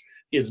church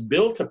is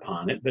built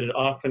upon it, but it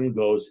often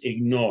goes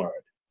ignored.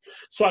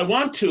 So I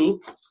want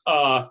to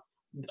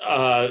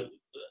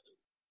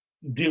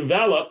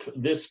develop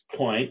this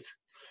point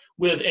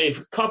with a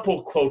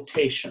couple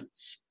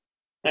quotations.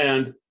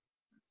 And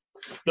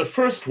the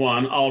first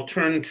one I'll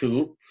turn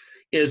to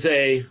is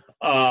a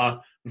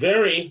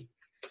very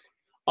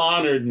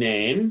honored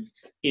name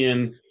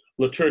in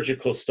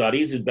liturgical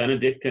studies, is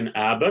Benedictine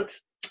Abbot.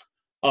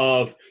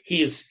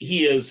 He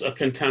is a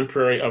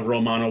contemporary of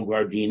Romano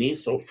Guardini,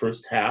 so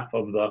first half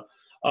of the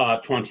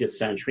 20th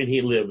century, and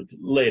he lived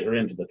later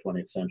into the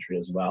 20th century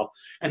as well.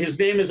 And his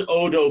name is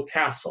Odo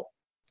Castle,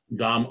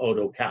 Dom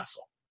Odo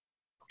Castle.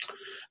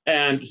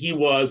 And he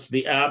was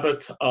the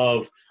abbot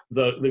of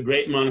the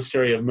great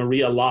monastery of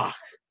Maria Laach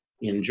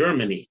in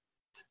Germany.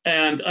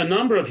 And a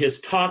number of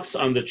his talks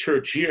on the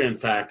church year, in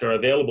fact, are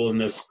available in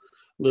this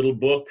little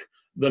book,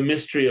 The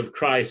Mystery of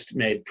Christ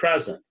Made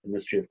Present. The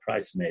Mystery of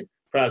Christ Made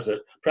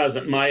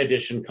Present. My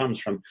edition comes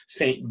from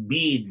St.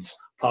 Bede's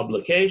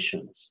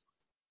Publications.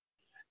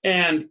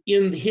 And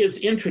in his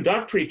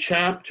introductory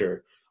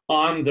chapter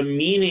on the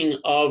meaning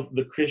of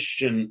the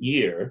Christian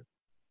year,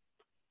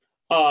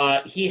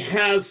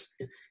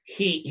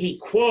 he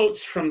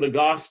quotes from the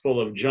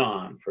Gospel of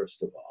John,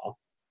 first of all,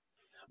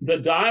 the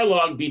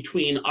dialogue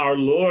between our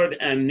Lord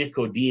and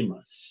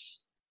Nicodemus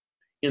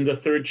in the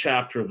 3rd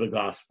chapter of the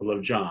Gospel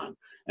of John.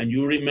 And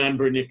you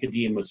remember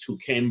Nicodemus, who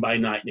came by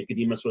night.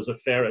 Nicodemus was a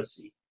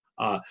Pharisee,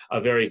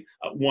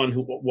 one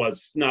who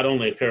was not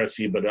only a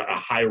Pharisee, but a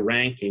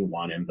high-ranking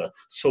one in the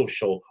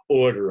social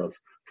order of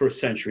first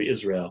century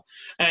Israel.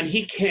 And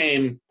he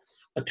came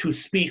to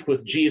speak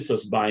with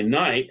Jesus by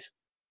night,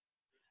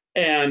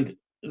 and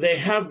they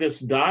have this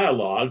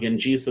dialogue, and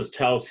Jesus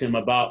tells him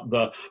about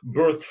the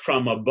birth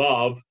from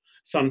above.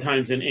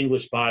 Sometimes in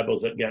English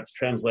Bibles it gets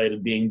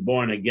translated being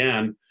born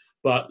again,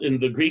 but in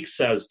the Greek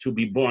says to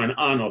be born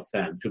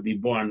anothen, to be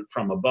born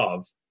from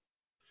above.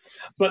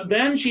 But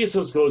then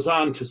Jesus goes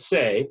on to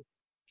say,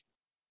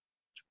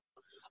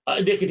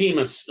 after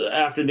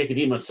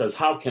Nicodemus says,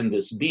 how can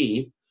this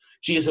be?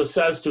 Jesus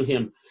says to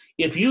him,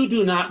 if you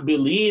do not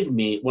believe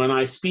me when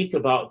I speak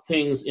about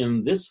things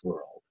in this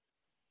world,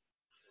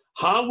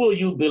 how will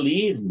you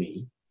believe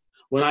me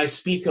when I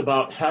speak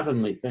about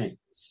heavenly things?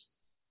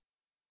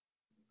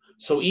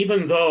 So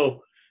even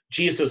though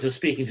Jesus is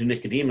speaking to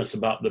Nicodemus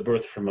about the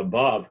birth from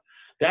above,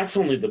 that's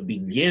only the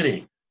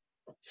beginning,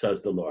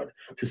 says the Lord,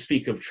 to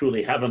speak of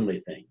truly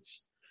heavenly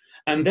things.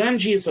 And then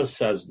Jesus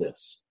says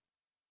this,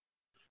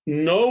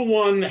 no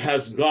one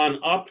has gone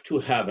up to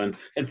heaven.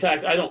 In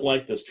fact, I don't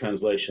like this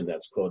translation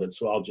that's quoted,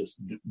 so I'll just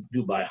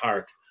do by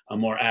heart a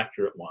more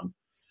accurate one.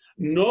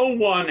 No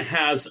one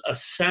has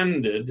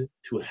ascended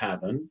to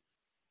heaven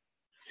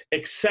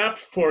except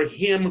for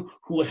him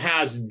who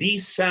has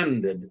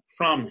descended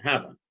from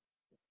heaven,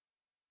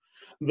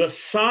 the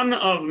Son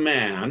of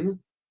Man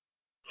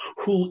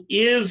who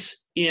is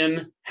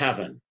in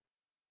heaven.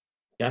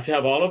 You have to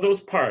have all of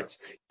those parts.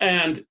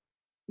 And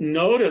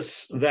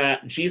notice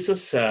that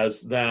Jesus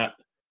says that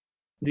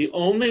the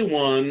only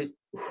one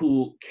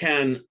who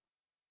can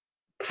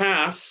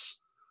pass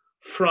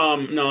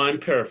from, now I'm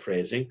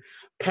paraphrasing,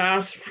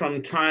 pass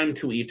from time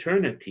to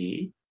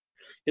eternity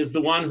is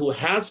the one who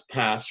has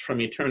passed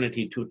from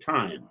eternity to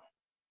time,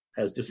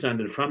 has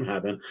descended from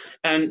heaven.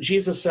 And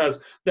Jesus says,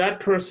 that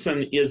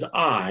person is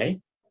I,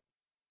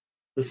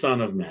 the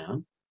Son of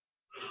Man,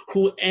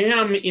 who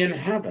am in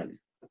heaven.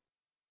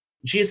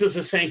 Jesus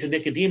is saying to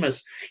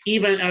Nicodemus,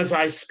 even as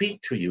I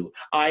speak to you,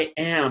 I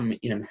am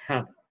in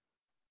heaven.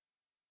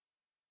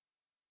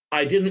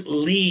 I didn't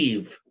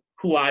leave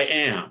who I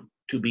am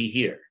to be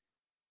here.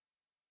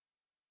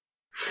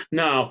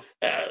 Now,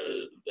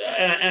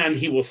 and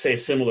he will say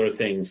similar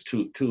things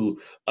to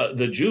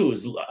the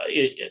Jews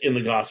in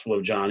the Gospel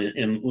of John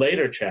in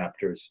later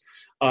chapters.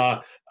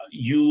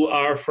 You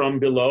are from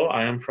below,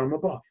 I am from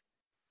above.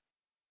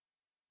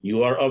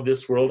 You are of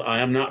this world, I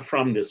am not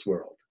from this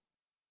world.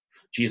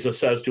 Jesus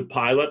says to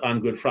Pilate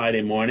on Good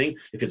Friday morning,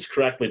 if it's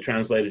correctly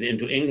translated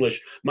into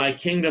English, my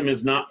kingdom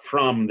is not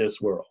from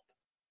this world.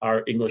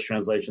 Our English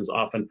translations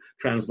often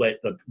translate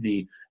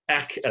the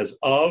ek as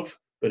of,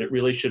 but it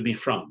really should be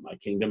from. My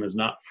kingdom is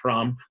not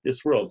from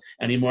this world,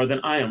 any more than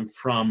I am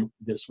from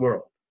this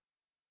world.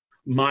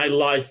 My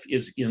life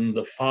is in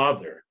the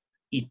Father,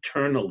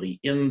 eternally,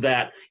 in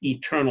that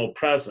eternal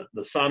present,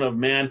 the Son of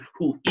Man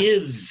who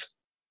is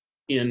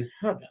in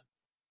heaven.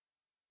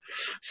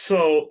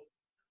 So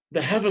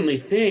the heavenly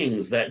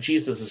things that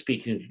Jesus is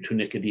speaking to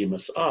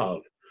Nicodemus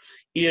of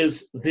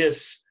is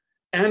this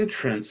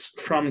entrance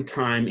from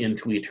time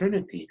into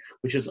eternity,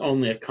 which is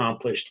only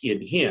accomplished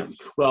in him.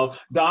 Well,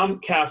 Dom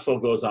Castle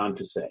goes on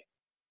to say,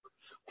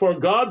 for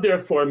God,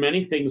 therefore,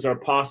 many things are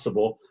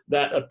possible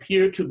that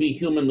appear to be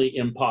humanly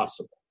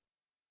impossible.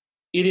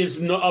 It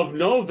is of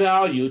no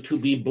value to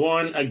be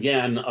born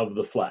again of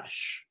the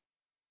flesh.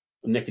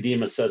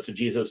 Nicodemus says to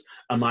Jesus,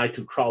 am I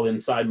to crawl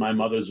inside my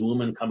mother's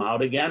womb and come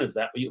out again? Is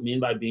that what you mean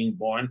by being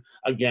born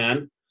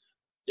again?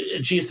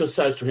 Jesus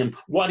says to him,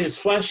 what is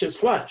flesh is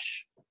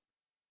flesh.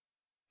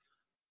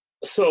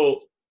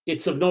 So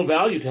it's of no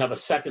value to have a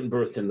second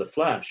birth in the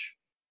flesh.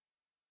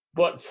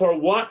 But for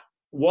what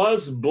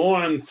was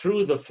born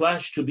through the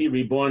flesh to be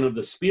reborn of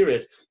the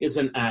Spirit is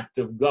an act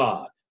of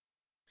God.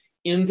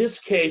 In this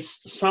case,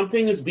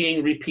 something is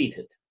being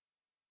repeated,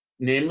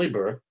 namely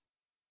birth,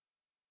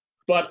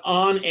 but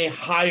on a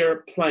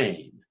higher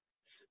plane.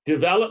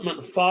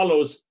 Development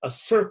follows a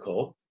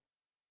circle,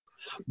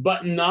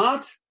 but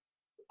not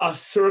a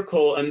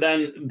circle, and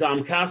then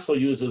Dom Castle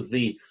uses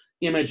the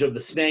image of the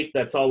snake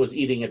that's always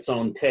eating its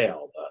own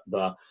tail,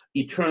 the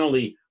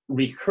eternally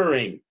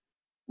recurring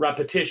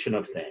repetition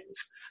of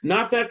things.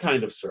 Not that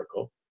kind of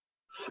circle,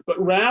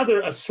 but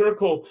rather a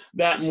circle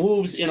that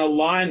moves in a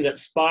line that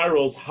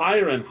spirals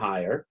higher and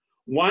higher,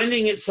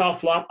 winding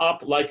itself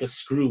up like a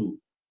screw.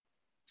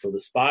 So the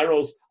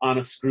spirals on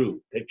a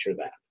screw, picture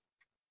that.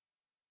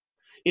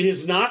 It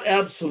is not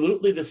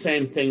absolutely the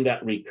same thing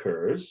that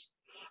recurs,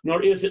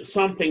 nor is it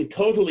something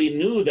totally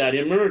new that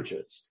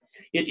emerges.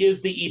 It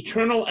is the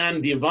eternal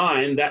and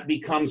divine that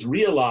becomes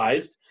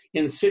realized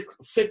in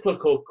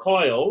cyclical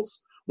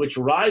coils, which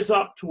rise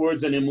up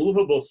towards an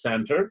immovable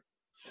center,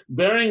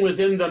 bearing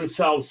within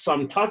themselves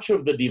some touch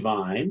of the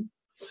divine,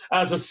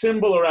 as a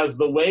symbol or as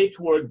the way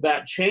towards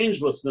that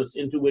changelessness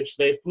into which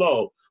they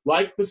flow.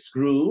 Like the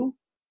screw,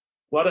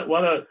 what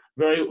a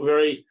very,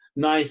 very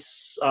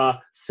nice,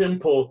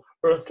 simple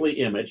earthly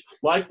image.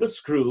 Like the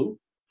screw,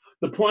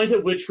 the point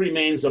of which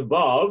remains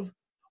above,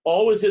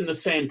 always in the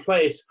same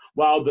place,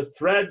 while the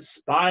thread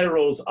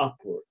spirals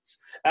upwards,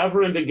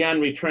 ever and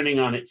again returning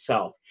on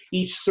itself,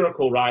 each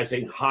circle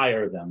rising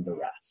higher than the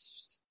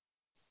rest.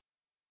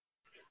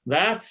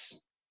 That's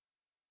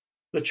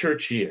the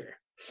church year,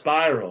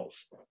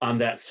 spirals on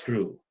that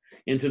screw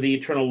into the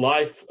eternal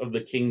life of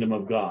the kingdom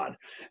of God,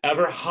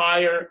 ever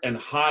higher and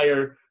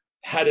higher,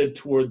 headed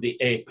toward the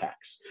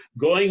apex,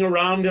 going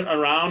around and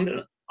around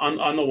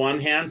on the one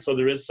hand, so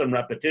there is some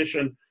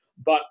repetition,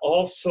 but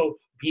also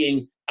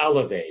being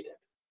elevated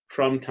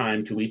from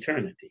time to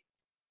eternity.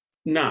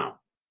 Now,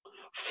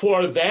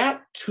 for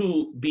that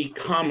to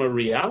become a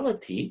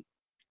reality,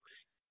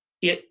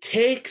 it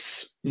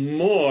takes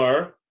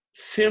more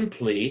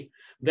simply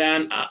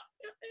than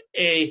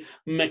a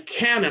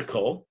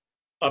mechanical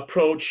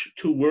approach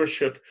to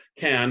worship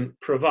can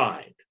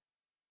provide.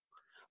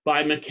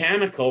 By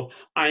mechanical,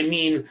 I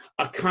mean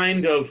a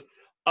kind of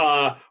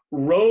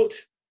rote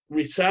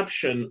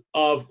reception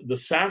of the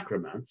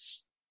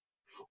sacraments,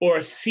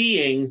 or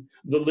seeing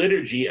the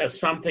liturgy as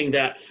something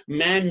that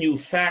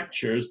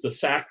manufactures the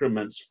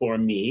sacraments for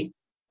me,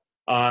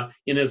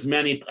 in as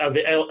many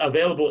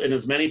available in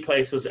as many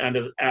places and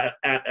at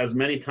as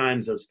many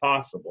times as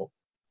possible.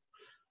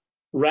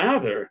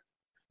 Rather,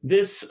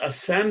 this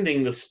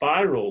ascending the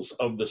spirals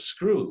of the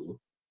screw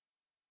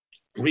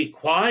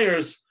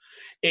requires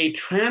a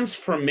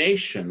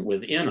transformation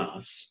within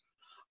us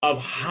of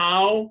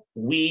how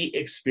we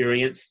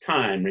experience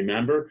time.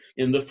 Remember,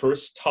 in the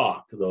first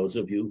talk, those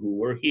of you who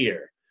were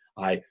here,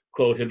 I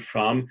quoted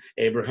from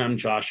Abraham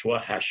Joshua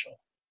Heschel.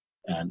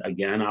 And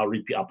again,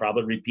 I'll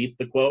probably repeat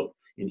the quote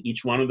in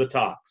each one of the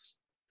talks.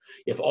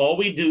 If all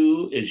we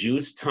do is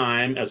use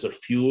time as a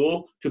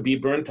fuel to be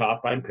burnt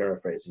up, I'm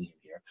paraphrasing him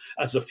here,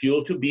 as a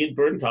fuel to be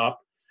burnt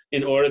up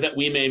in order that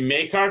we may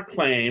make our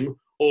claim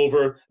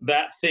over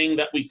that thing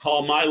that we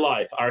call my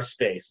life, our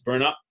space.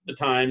 Burn up the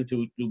time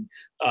to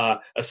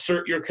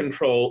assert your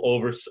control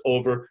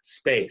over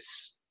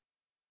space,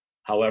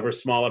 however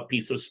small a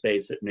piece of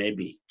space it may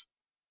be.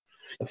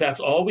 If that's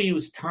all we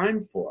use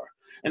time for,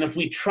 and if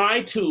we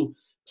try to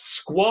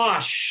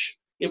squash,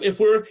 if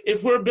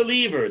we're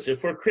believers,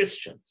 if we're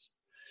Christians,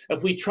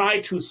 if we try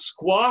to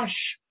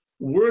squash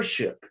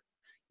worship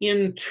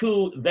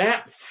into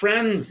that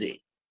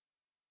frenzy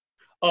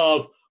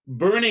of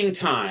burning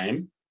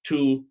time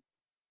to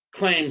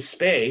claim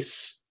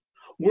space,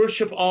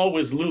 worship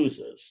always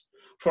loses.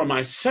 For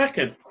my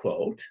second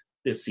quote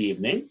this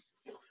evening,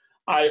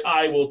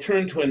 I will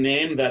turn to a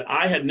name that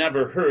I had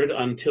never heard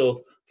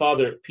until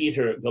Father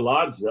Peter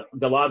Galadza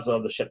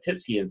of the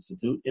Sheptytsky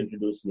Institute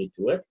introduced me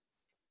to it.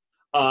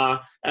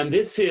 And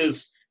this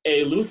is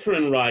a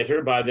Lutheran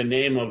writer by the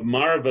name of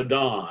Marva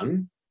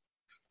Dawn,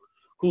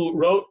 who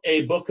wrote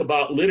a book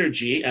about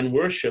liturgy and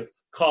worship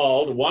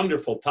called,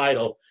 wonderful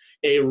title,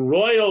 A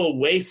Royal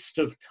Waste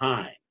of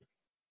Time.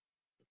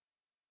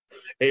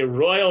 A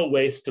Royal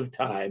Waste of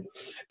Time.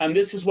 And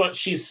this is what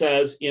she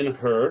says in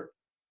her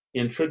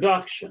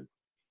introduction.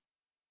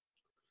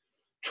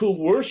 To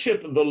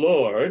worship the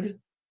Lord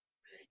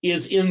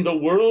is in the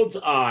world's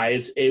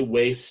eyes a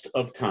waste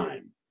of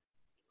time.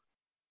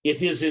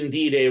 It is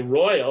indeed a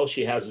royal,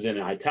 she has it in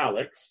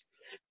italics,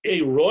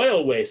 a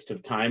royal waste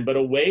of time, but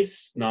a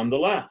waste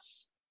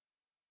nonetheless.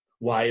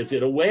 Why is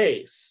it a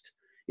waste?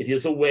 It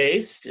is a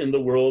waste in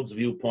the world's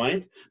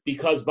viewpoint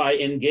because by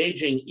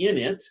engaging in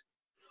it,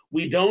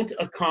 we don't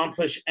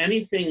accomplish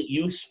anything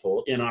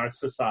useful in our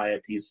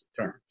society's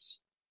terms.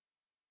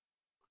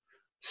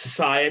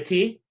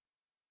 Society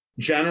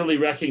generally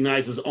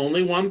recognizes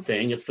only one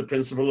thing. It's the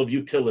principle of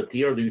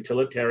utility or the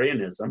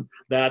utilitarianism.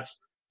 That's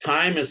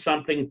time is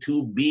something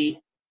to be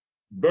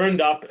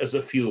burned up as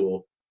a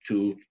fuel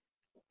to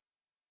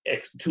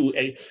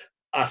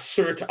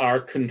assert our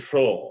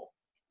control.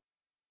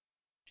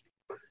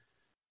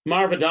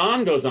 Marva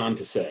Dawn goes on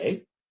to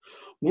say,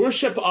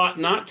 worship ought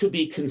not to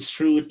be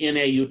construed in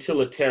a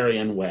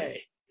utilitarian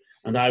way.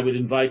 And I would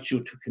invite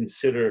you to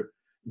consider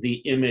the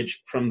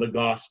image from the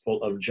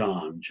Gospel of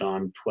John,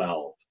 John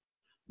 12,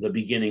 the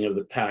beginning of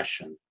the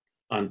Passion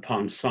on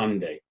Palm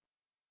Sunday,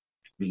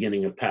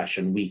 beginning of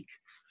Passion Week,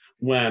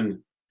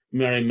 when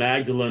Mary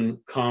Magdalene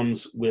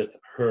comes with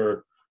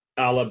her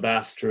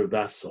alabaster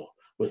vessel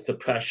with the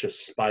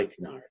precious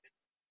spikenard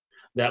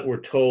that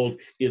we're told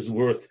is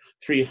worth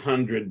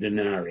 300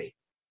 denarii.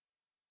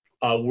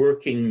 A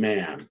working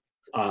man,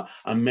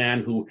 a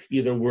man who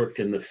either worked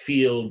in the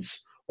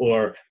fields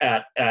or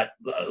at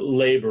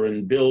labor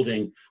and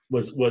building,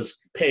 was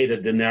paid a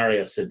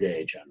denarius a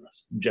day,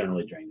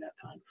 generally during that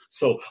time.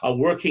 So a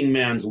working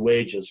man's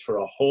wages for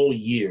a whole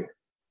year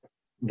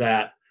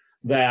that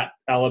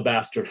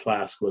alabaster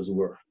flask was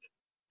worth.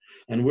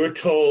 And we're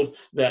told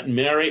that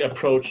Mary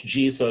approached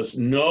Jesus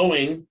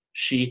knowing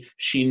she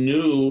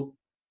knew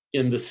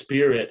in the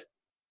spirit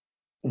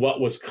what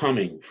was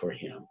coming for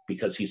him,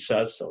 because he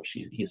says so.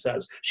 He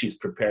says, she's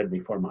prepared me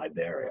for my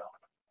burial.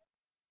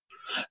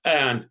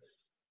 And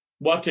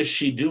what does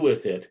she do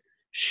with it?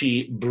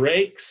 She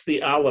breaks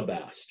the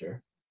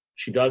alabaster.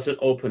 She doesn't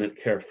open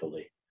it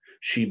carefully.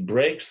 She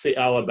breaks the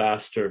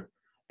alabaster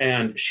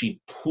and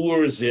she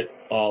pours it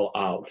all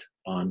out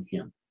on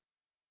him.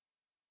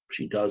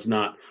 She does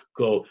not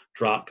go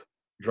drop,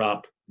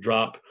 drop,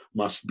 drop,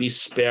 must be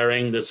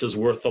sparing, this is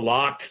worth a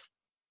lot.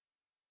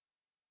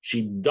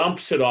 She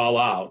dumps it all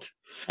out.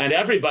 And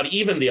everybody,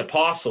 even the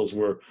apostles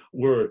were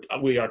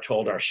we are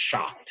told, are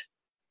shocked.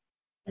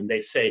 And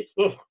they say,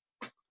 oh,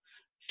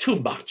 too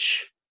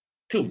much.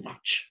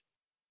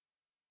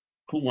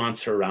 Who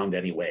wants her around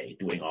anyway,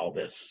 doing all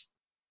this?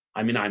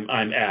 I mean,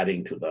 I'm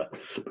adding to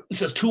it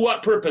says, to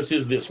what purpose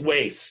is this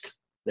waste?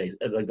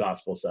 The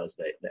gospel says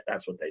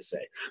that's what they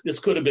say. This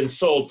could have been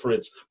sold for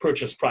its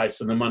purchase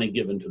price and the money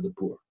given to the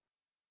poor.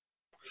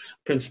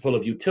 Principle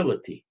of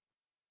utility.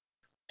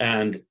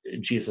 And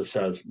Jesus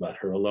says, let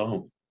her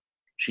alone.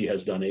 She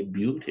has done a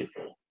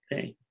beautiful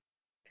thing.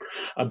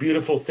 A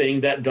beautiful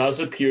thing that does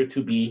appear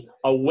to be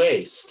a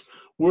waste.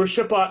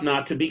 Worship ought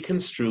not to be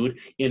construed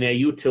in a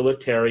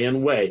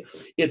utilitarian way.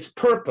 Its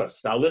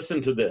purpose, now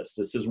listen to this,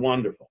 this is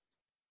wonderful.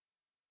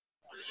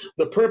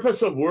 The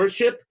purpose of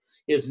worship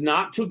is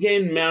not to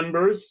gain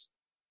numbers,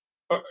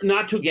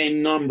 nor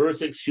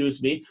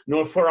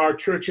for our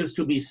churches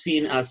to be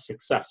seen as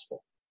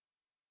successful.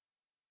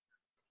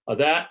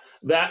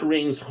 That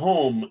rings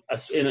home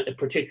in a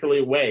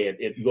particular way.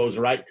 It goes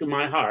right to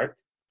my heart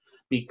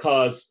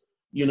because,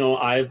 you know,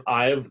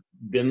 I've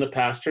been the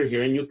pastor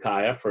here in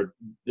Ukiah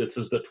this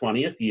is the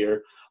 20th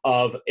year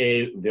of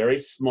a very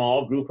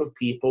small group of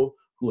people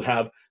who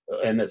have,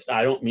 and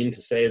I don't mean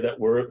to say that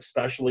we're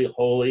especially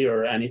holy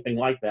or anything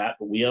like that,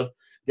 but we have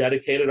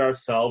dedicated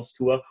ourselves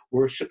to a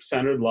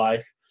worship-centered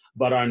life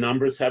but our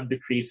numbers have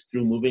decreased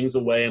through movings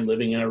away and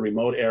living in a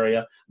remote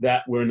area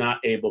that we're not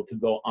able to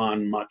go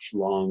on much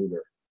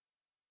longer.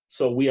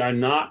 So we are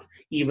not,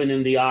 even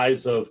in the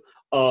eyes of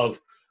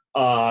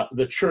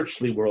the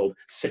churchly world,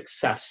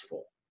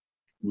 successful.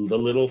 The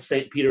little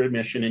St. Peter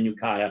mission in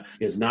Ukiah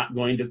is not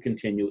going to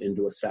continue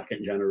into a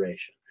second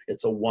generation.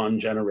 It's a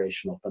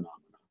one-generational phenomenon.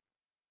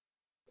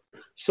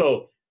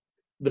 So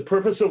the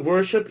purpose of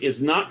worship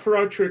is not for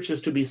our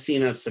churches to be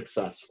seen as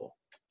successful.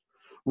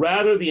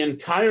 Rather, the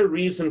entire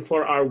reason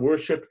for our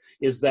worship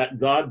is that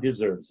God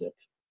deserves it.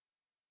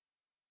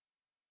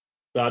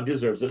 God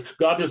deserves it.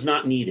 God does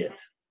not need it.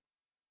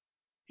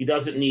 He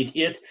doesn't need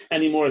it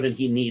any more than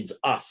he needs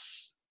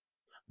us.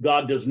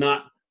 God does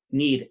not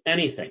need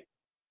anything.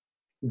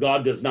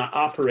 God does not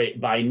operate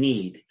by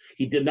need.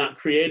 He did not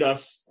create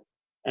us.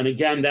 And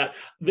again, that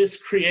this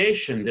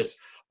creation, this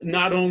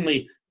not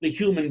only the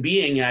human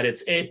being at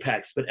its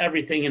apex, but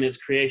everything in its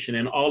creation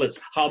and all its,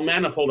 how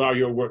manifold are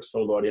your works,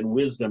 O Lord, in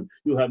wisdom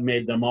you have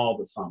made them all,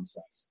 the psalm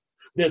says.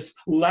 This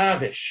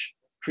lavish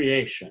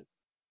creation.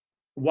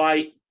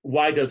 Why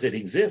does it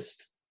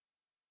exist?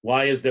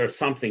 Why is there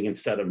something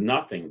instead of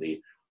nothing, the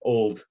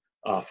old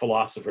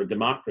philosopher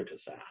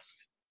Democritus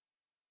asked.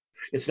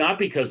 It's not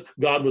because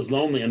God was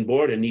lonely and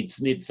bored and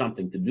needs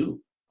something to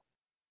do.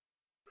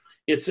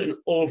 It's an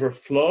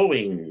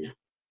overflowing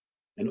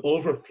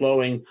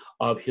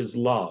of his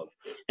love.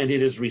 And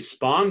it is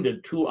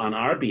responded to on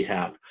our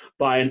behalf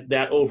by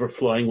that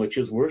overflowing, which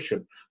is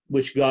worship,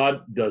 which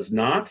God does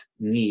not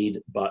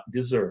need but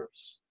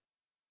deserves.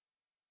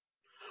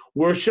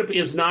 Worship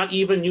is not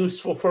even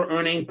useful for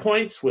earning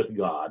points with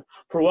God,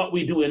 for what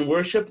we do in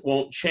worship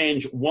won't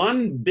change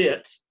one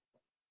bit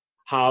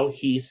how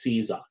he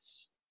sees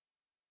us.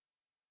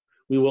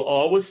 We will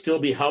always still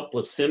be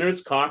helpless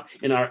sinners caught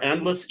in our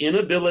endless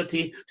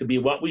inability to be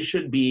what we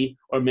should be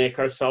or make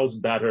ourselves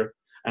better,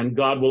 and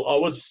God will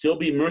always still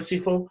be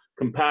merciful,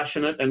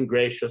 compassionate, and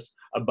gracious,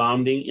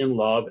 abounding in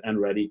love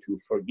and ready to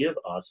forgive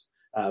us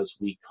as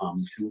we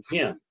come to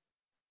him.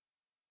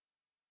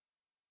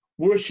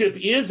 Worship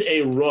is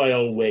a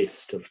royal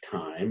waste of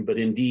time, but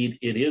indeed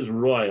it is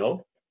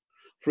royal,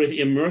 for it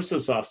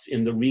immerses us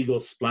in the regal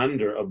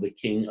splendor of the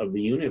King of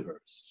the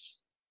universe.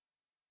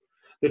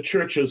 The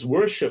church's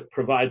worship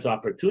provides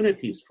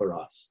opportunities for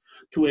us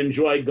to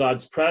enjoy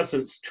God's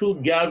presence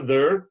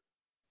together,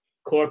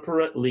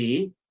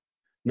 corporately,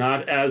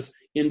 not as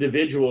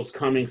individuals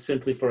coming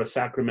simply for a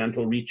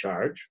sacramental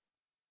recharge,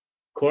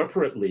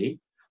 corporately,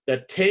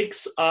 that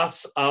takes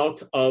us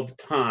out of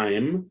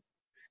time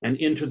and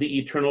into the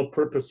eternal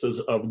purposes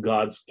of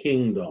God's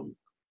kingdom.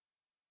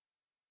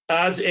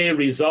 As a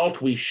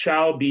result, we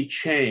shall be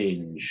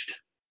changed,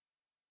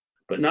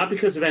 but not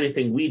because of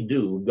anything we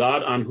do.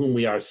 God, on whom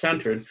we are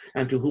centered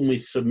and to whom we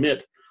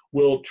submit,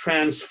 will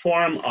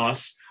transform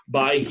us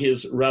by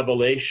his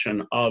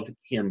revelation of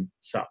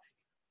himself.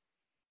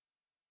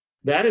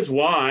 That is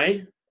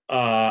why,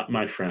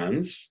 my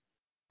friends,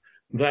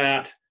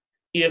 that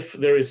if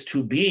there is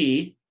to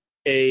be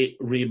a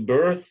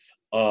rebirth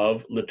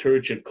of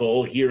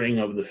liturgical hearing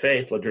of the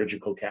faith,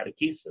 liturgical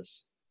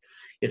catechesis,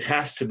 it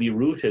has to be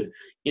rooted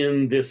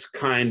in this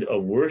kind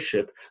of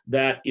worship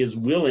that is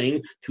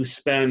willing to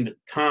spend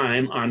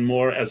time on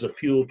more as a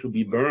fuel to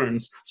be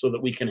burned so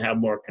that we can have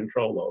more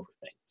control over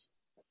things.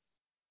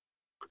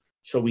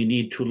 So we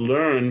need to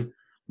learn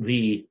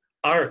the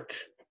art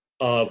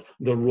of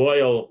the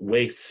royal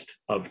waste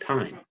of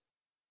time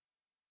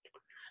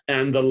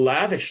and the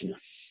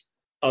lavishness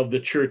of the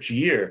church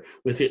year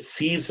with its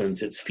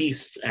seasons, its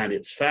feasts, and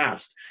its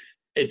fasts.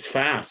 Its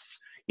fasts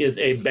is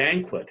a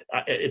banquet.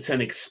 It's an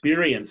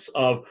experience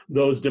of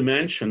those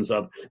dimensions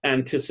of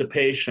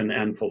anticipation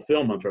and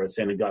fulfillment, or as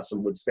St.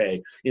 Augustine would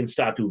say, in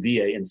statu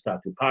viae, in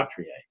statu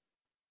patriae.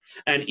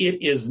 And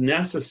it is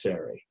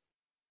necessary.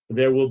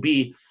 There will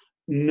be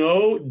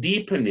no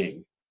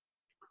deepening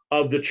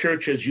of the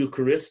church's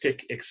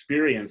Eucharistic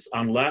experience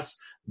unless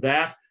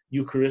that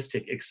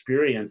Eucharistic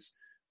experience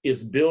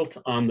is built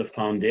on the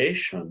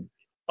foundation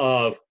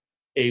of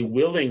a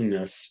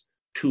willingness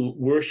to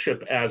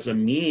worship as a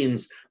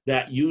means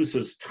that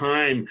uses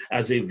time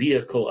as a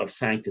vehicle of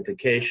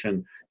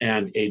sanctification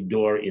and a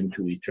door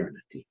into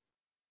eternity.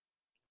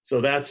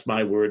 So that's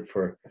my word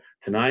for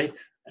tonight,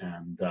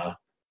 and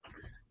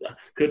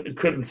could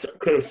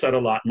have said a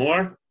lot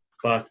more,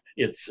 but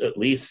it's at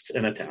least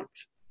an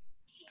attempt.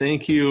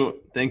 Thank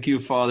you,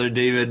 Father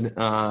David.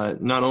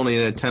 Not only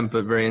an attempt,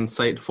 but very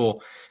insightful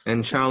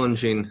and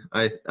challenging.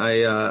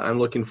 I'm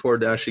looking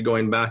forward to actually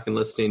going back and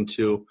listening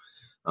to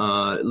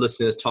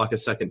this talk a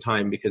second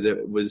time, because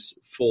it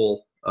was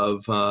full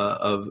of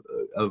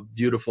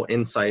beautiful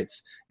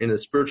insights into the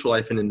spiritual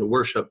life and into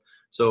worship.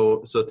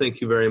 So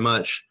thank you very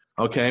much.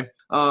 Okay,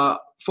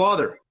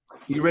 Father,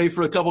 you ready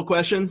for a couple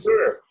questions?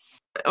 Sure.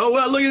 Oh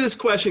well, look at this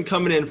question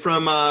coming in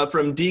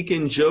from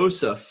Deacon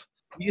Joseph.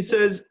 He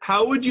says,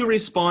 how would you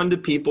respond to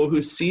people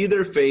who see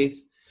their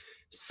faith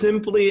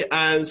simply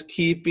as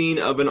keeping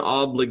of an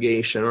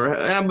obligation? Or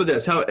how about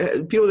this? How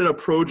people that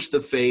approach the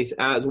faith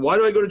as, why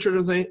do I go to church?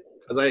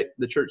 Because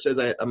the church says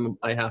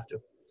I have to.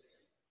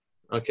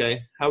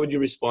 Okay, how would you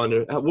respond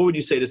to? What would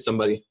you say to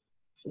somebody?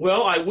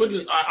 Well, I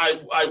wouldn't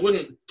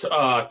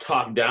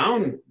talk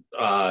down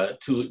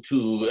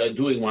to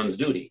doing one's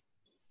duty.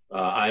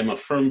 I'm a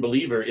firm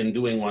believer in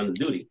doing one's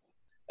duty,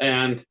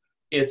 and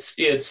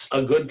it's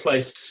a good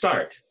place to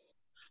start.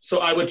 So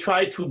I would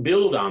try to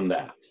build on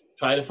that.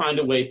 Try to find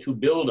a way to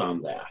build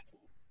on that.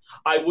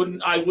 I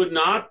would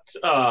not.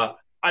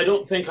 I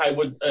don't think I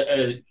would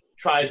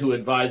try to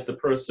advise the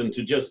person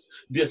to just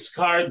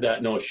discard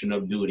that notion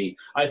of duty.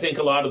 I think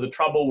a lot of the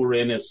trouble we're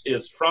in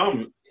is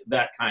from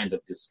that kind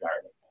of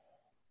discarding.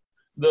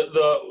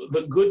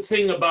 The good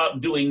thing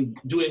about doing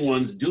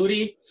one's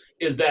duty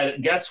is that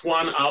it gets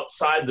one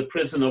outside the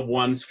prison of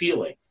one's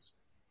feelings.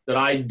 That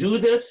I do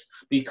this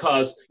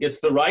because it's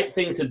the right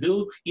thing to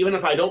do, even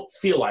if I don't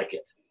feel like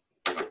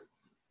it.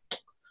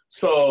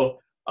 So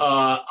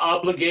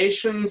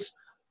obligations.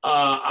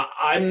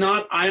 I'm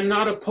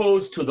not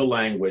opposed to the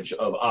language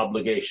of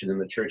obligation in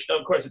the church. Now,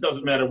 of course, it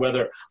doesn't matter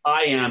whether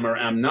I am or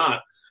am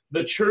not.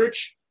 The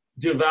church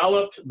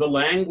developed the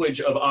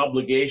language of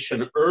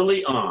obligation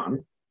early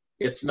on.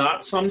 It's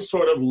not some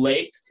sort of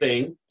late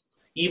thing.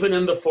 Even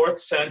in the 4th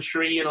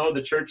century,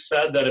 the church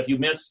said that if you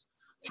miss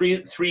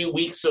three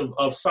weeks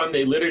of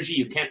Sunday liturgy,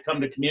 you can't come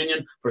to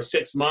communion for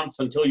 6 months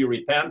until you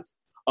repent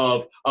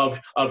of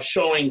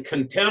showing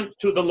contempt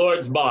to the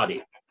Lord's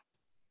body.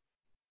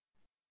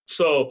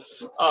 So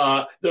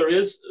there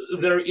is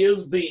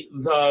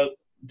the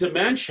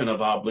dimension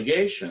of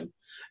obligation,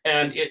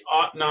 and it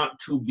ought not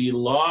to be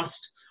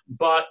lost,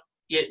 but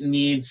it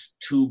needs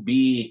to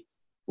be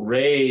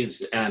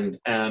raised, and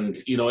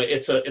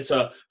it's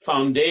a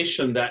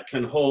foundation that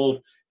can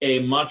hold a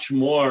much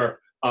more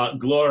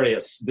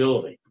glorious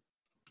building.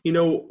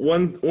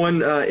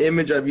 One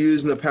image I've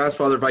used in the past,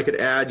 Father, if I could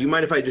add, do you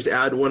mind if I just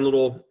add one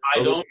little?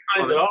 I don't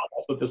mind at all.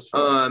 That's what this is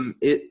for.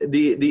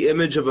 The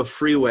image of a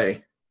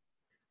freeway.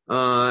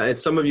 And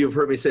some of you have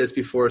heard me say this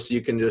before, so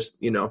you can just,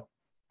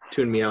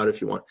 tune me out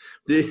if you want.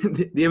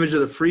 The image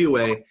of the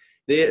freeway.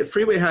 The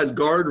freeway has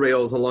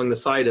guardrails along the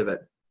side of it.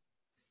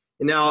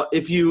 Now,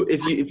 if you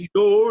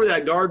go over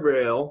that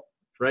guardrail,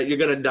 right, you're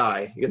going to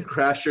die. You're going to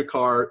crash your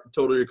car,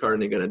 total your car,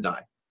 and you're going to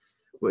die.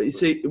 Well, you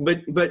say,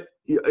 but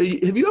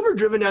have you ever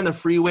driven down the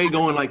freeway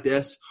going like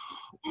this?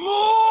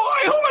 Oh,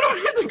 I hope I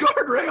don't hit the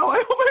guardrail.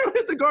 I hope I don't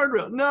hit the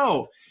guardrail.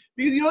 No,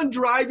 because you don't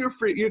drive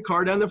your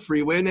car down the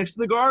freeway next to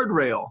the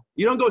guardrail.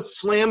 You don't go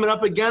slamming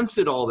up against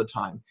it all the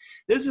time.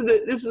 This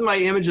is my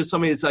image of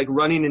somebody that's like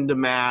running into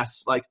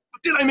mass. Like,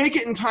 did I make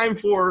it in time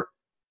for?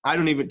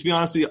 To be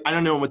honest with you, I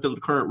don't know what the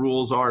current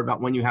rules are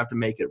about when you have to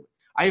make it.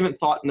 I haven't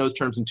thought in those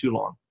terms in too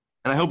long,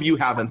 and I hope you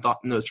haven't thought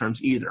in those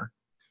terms either.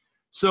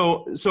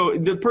 So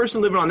the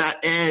person living on that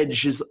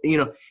edge is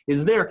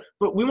there,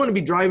 but we want to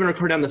be driving our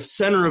car down the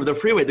center of the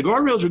freeway. The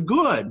guardrails are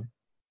good.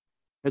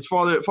 As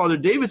Father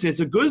David said, it's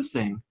a good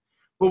thing,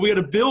 but we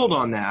got to build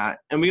on that,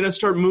 and we got to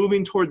start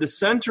moving toward the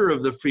center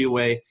of the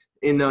freeway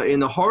in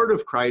the heart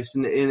of Christ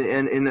and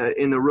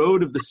in the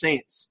road of the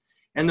saints.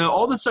 And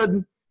all of a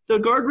sudden, the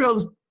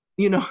guardrails,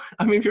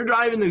 if you're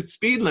driving the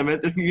speed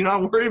limit, you're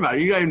not worried about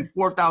it. You're driving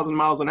 4,000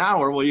 miles an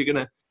hour. Well,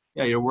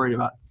 you're worried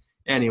about it.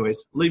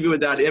 Anyways, leave you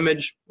with that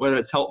image, whether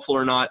it's helpful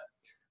or not.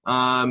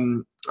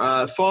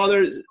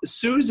 Father,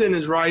 Susan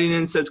is writing in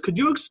and says, could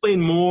you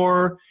explain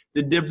more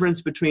the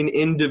difference between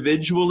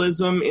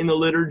individualism in the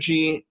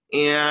liturgy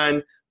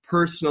and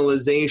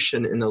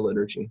personalization in the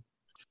liturgy?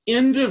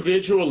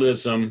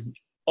 Individualism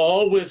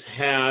always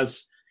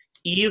has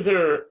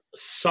either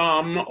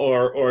some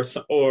or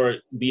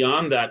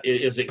beyond that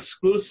is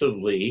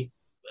exclusively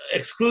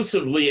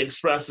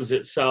expresses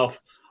itself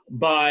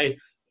by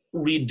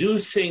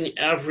reducing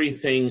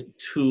everything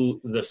to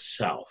the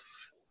self,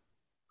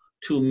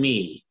 to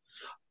me,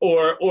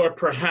 or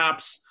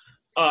perhaps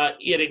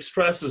it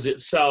expresses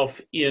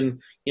itself in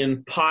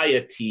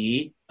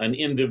piety. An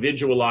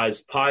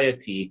individualized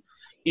piety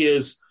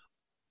is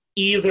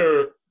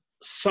either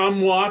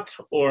somewhat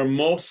or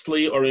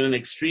mostly, or in an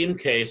extreme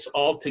case,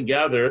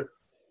 altogether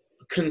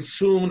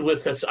consumed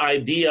with this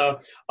idea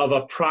of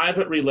a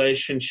private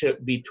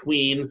relationship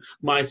between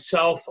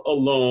myself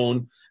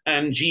alone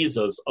and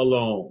Jesus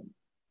alone.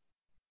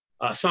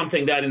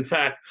 Something that, in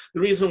fact, the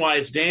reason why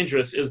it's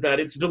dangerous is that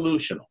it's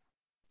delusional.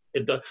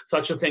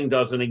 Such a thing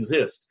doesn't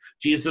exist.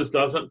 Jesus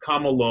doesn't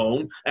come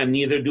alone, and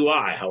neither do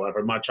I,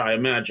 however much I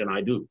imagine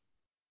I do.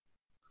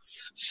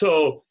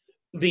 So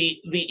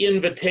the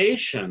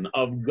invitation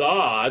of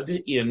God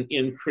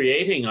in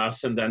creating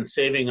us and then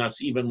saving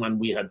us even when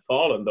we had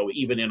fallen, though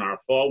even in our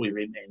fall we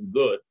remain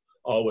good,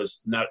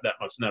 that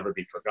must never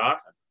be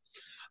forgotten,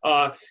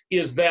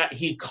 is that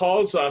he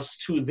calls us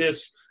to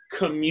this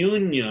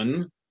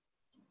communion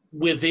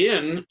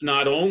within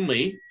not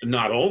only,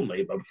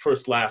 but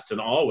first, last,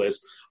 and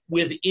always,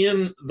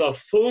 within the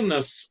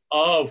fullness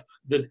of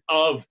the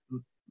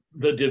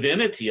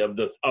divinity of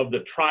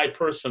the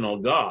tri-personal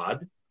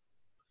God.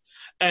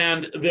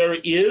 And there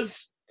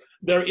is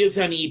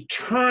an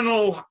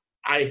eternal,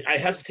 I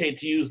hesitate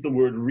to use the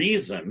word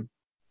reason,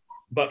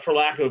 but for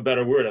lack of a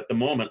better word at the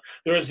moment,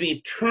 there is an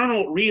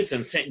eternal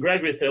reason, St.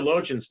 Gregory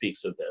Theologian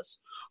speaks of this,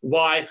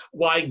 why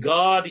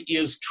God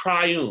is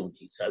triune,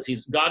 he says.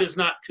 God is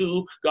not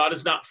two, God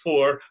is not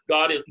four,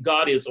 God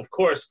is, of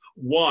course,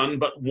 one,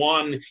 but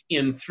one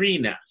in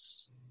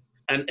threeness.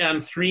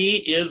 And 3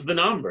 is the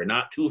number,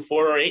 not 2,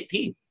 4, or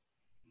 18.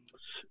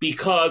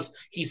 Because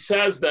he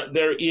says that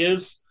there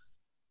is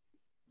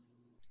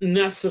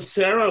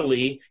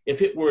necessarily,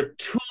 if it were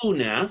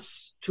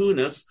two-ness,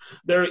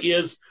 there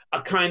is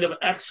a kind of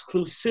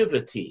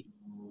exclusivity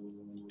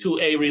to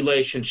a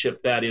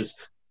relationship that is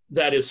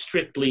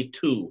strictly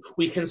two.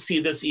 We can see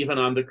this even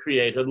on the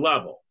created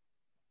level.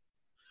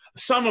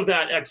 Some of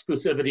that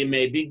exclusivity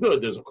may be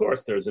good. There's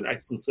an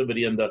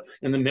exclusivity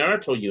in the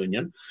marital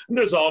union, and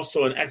there's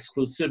also an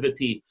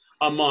exclusivity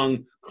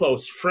among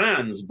close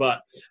friends,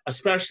 but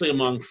especially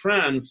among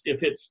friends,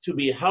 if it's to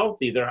be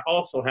healthy, there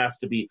also has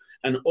to be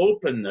an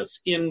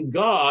openness. In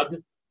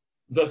God,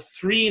 the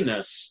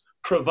threeness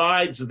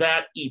provides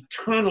that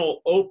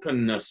eternal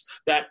openness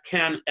that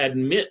can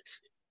admit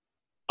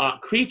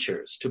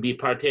creatures to be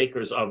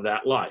partakers of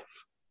that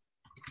life.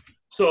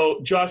 So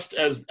just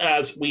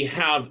as we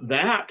have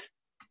that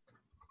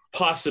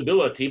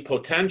possibility,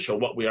 potential,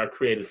 what we are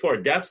created for,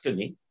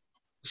 destiny,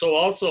 so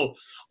also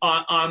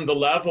on the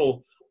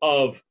level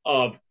of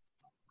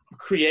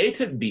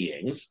created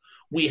beings,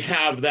 we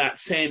have that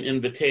same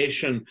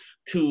invitation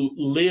to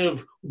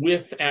live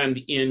with and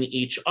in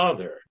each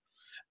other.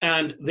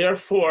 And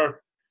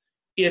therefore,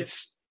 it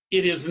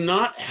is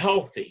not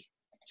healthy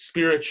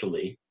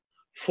spiritually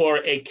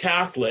for a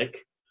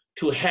Catholic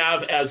to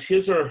have as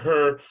his or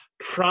her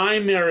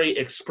primary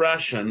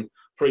expression,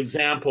 for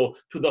example,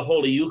 to the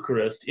Holy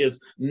Eucharist, is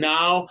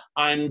now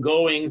I'm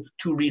going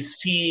to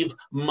receive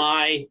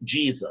my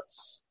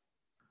Jesus.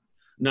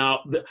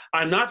 Now,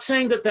 I'm not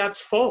saying that that's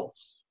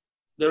false.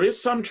 There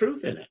is some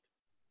truth in it.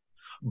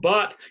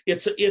 But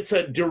it's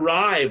a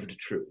derived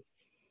truth,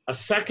 a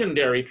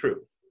secondary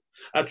truth,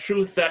 a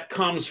truth that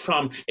comes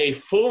from a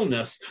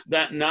fullness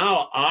that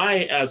now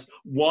I, as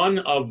one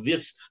of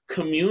this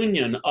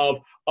communion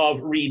of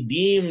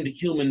redeemed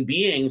human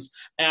beings,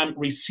 am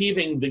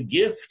receiving the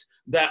gift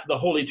that the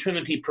Holy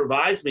Trinity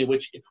provides me,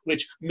 which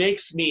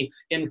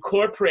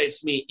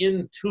incorporates me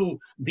into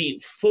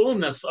the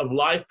fullness of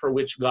life for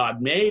which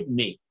God made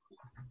me.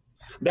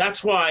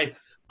 That's why,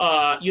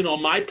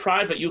 my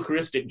private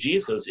Eucharistic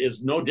Jesus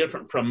is no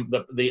different from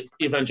the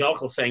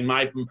evangelical saying,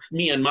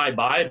 me and my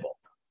Bible.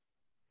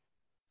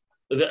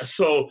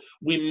 So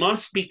we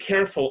must be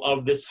careful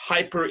of this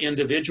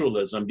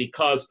hyper-individualism,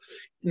 because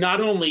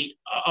not only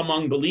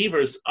among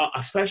believers,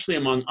 especially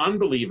among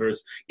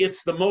unbelievers,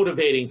 it's the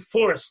motivating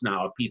force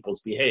now of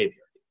people's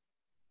behavior.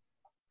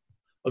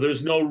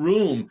 There's no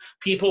room.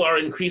 People are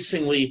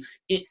increasingly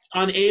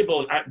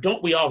unable,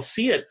 don't we all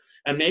see it?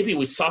 And maybe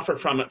we suffer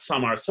from it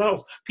some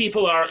ourselves.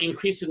 People are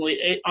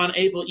increasingly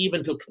unable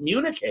even to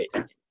communicate,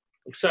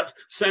 except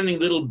sending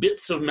little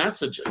bits of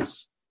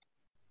messages.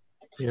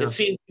 Yeah. It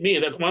seems to me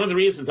that's one of the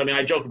reasons,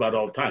 I joke about it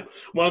all the time,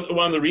 one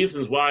of the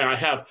reasons why I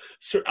have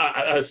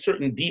a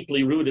certain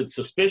deeply rooted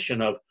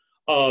suspicion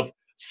of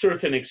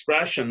certain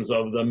expressions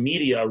of the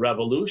media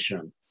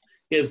revolution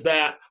is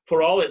that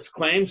for all its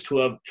claims to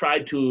have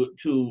tried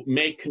to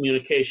make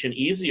communication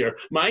easier,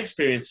 my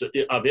experience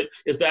of it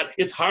is that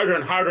it's harder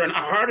and harder and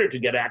harder to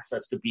get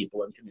access to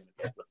people and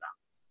communicate with them.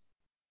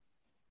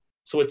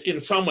 So it's in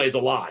some ways a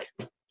lie,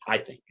 I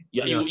think.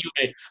 Yeah. You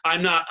may,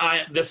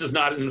 this is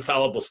not an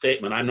infallible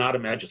statement. I'm not a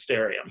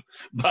magisterium,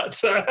 but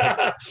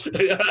that's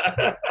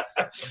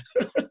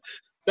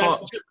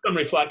just some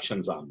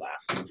reflections on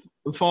that.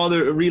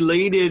 Father,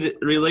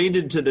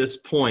 related to this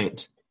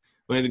point,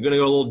 we're going to go a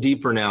little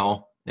deeper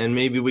now, and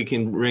maybe we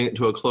can bring it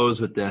to a close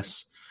with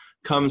this.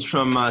 Comes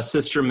from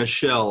Sister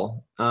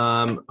Michelle,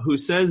 who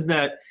says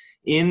that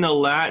in the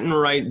Latin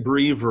Rite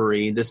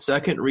Breviary, the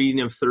second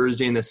reading of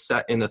Thursday in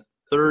the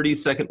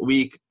 32nd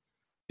week,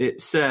 it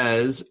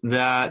says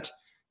that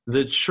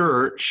the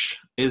Church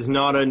is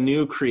not a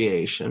new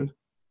creation,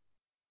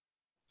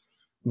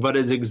 but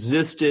has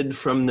existed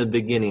from the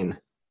beginning.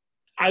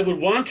 I would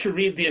want to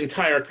read the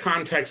entire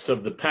context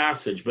of the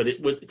passage, but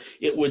it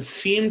would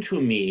seem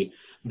to me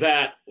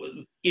that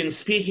in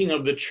speaking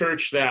of the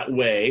Church that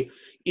way,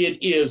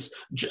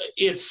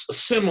 it's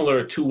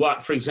similar to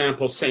what, for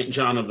example, St.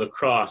 John of the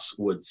Cross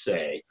would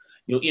say.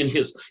 In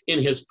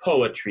his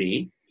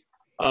poetry,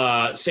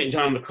 St.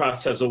 John of the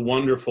Cross has a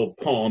wonderful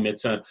poem.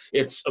 It's a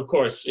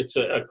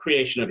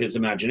creation of his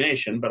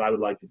imagination, but I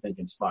would like to think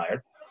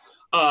inspired.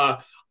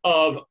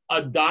 Of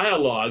a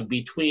dialogue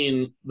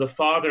between the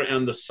Father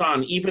and the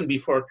Son even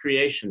before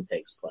creation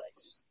takes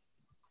place.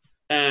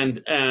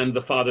 And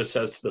the Father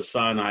says to the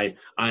Son, I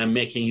am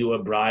making you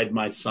a bride,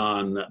 my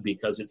son,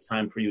 because it's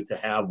time for you to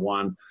have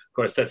one. Of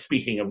course, that's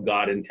speaking of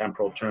God in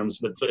temporal terms,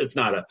 but it's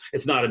not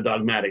a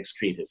dogmatic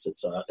treatise.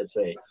 It's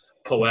a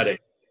poetic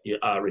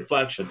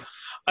reflection.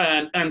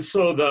 And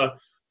so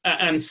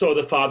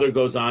the Father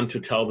goes on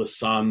to tell the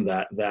Son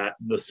that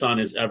the Son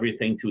is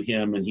everything to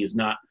him, and he's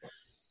not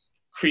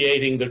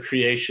creating the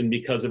creation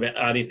because of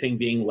anything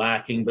being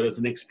lacking, but as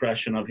an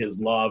expression of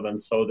his love,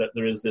 and so that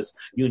there is this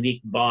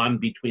unique bond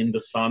between the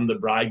Son, the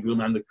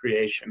bridegroom, and the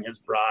creation, his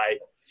bride.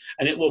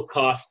 And it will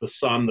cost the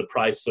Son the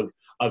price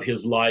of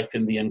his life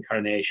in the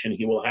incarnation.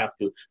 He will have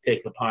to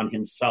take upon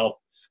himself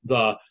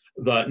the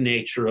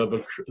nature of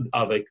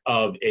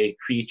a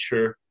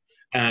creature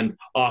and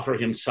offer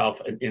himself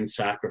in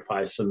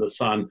sacrifice. And the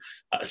Son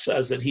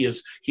says that he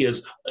is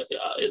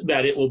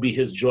that it will be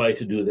his joy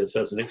to do this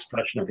as an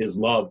expression of his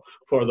love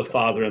for the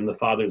Father and the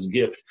Father's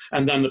gift.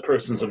 And then the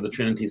persons of the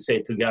Trinity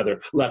say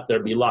together, "Let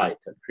there be light,"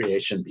 and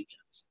creation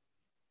begins.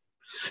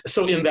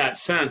 So in that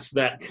sense,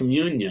 that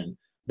communion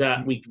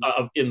that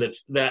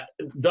that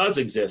does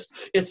exist,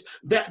 it's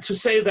that to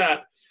say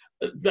that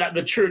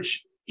the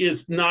church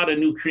is not a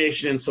new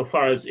creation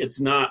insofar as it's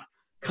not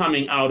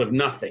coming out of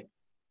nothing.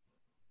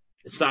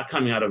 It's not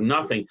coming out of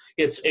nothing.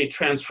 It's a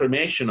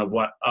transformation of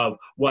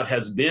what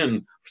has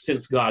been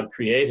since God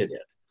created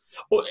it.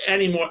 Or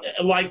anymore,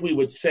 like we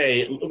would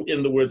say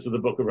in the words of the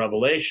book of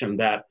Revelation,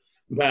 that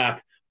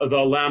the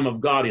Lamb of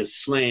God is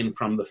slain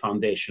from the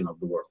foundation of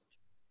the world.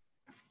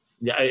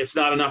 Yeah, it's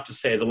not enough to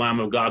say the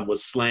Lamb of God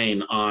was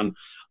slain on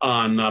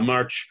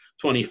March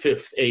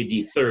 25th,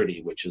 AD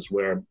 30, which is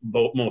where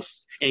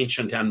most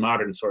ancient and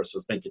modern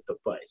sources think it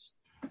took place,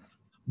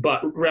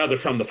 but rather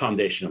from the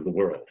foundation of the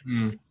world.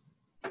 Mm.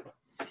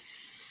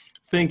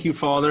 Thank you,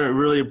 Father. I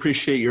really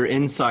appreciate your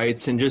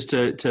insights, and just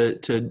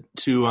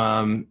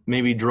to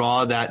maybe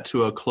draw that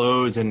to a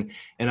close, and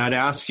I'd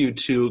ask you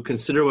to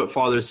consider what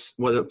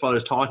the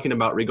Father's talking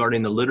about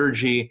regarding the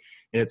liturgy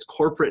and its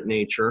corporate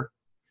nature,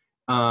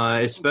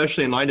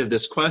 especially in light of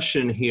this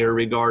question here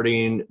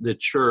regarding the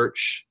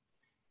church.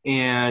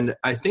 And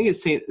I think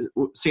it's Saint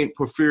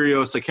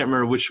Porphyrios. I can't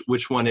remember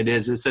which one it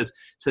is. It says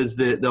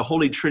the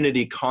Holy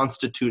Trinity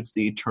constitutes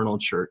the eternal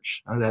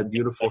church. That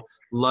beautiful,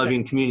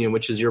 loving communion,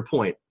 which is your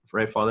point.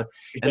 Right, Father?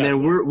 And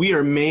then we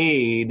are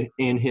made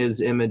in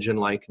his image and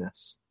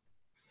likeness.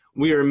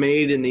 We are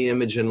made in the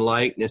image and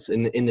likeness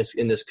in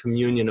this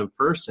communion of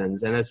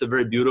persons. And that's a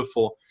very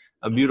beautiful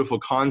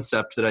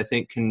concept that I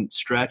think can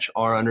stretch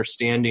our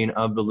understanding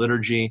of the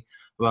liturgy,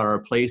 about our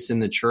place in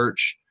the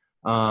church,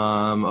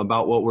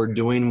 about what we're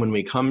doing when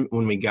we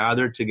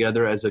gather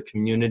together as a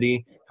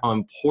community, how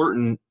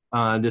important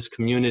this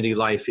community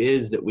life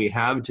is that we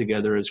have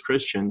together as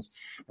Christians.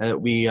 I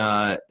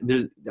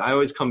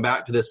always come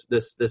back to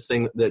this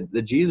thing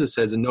that Jesus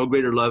says, "And no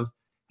greater love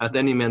hath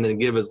any man than to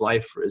give his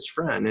life for his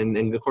friend."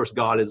 And of course,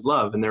 God is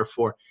love, and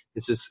therefore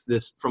it's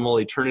this from all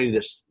eternity,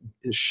 this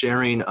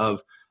sharing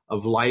of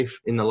life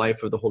in the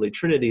life of the Holy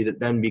Trinity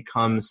that then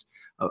becomes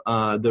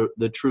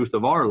the truth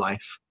of our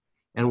life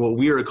and what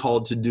we are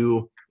called to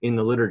do in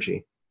the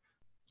liturgy.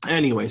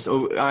 Anyway,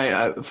 so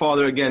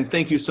Father, again,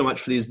 thank you so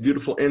much for these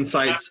beautiful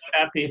insights.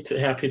 I'm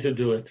happy to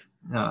do it.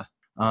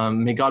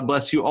 May God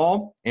bless you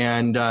all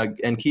and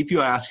keep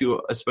you. I ask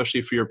you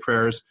especially for your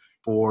prayers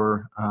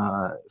for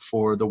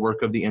the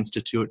work of the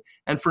Institute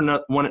and for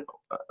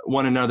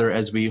one another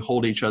as we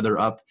hold each other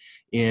up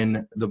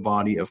in the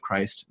body of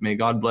Christ. May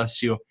God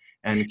bless you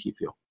and keep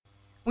you.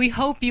 We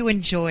hope you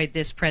enjoyed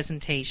this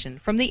presentation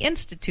from the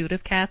Institute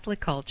of Catholic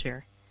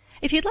Culture.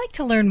 If you'd like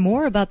to learn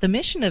more about the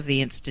mission of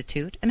the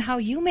Institute and how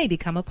you may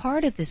become a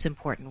part of this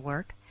important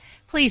work,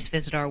 please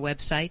visit our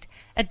website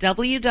at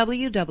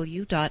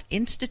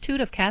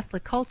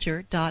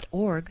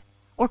www.instituteofcatholicculture.org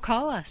or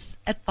call us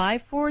at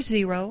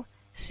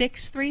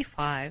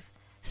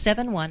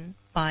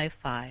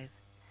 540-635-7155.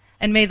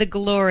 And may the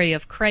glory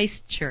of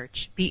Christ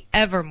Church be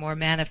ever more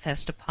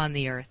manifest upon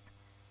the earth.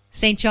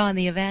 St. John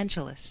the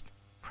Evangelist,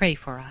 pray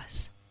for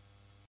us.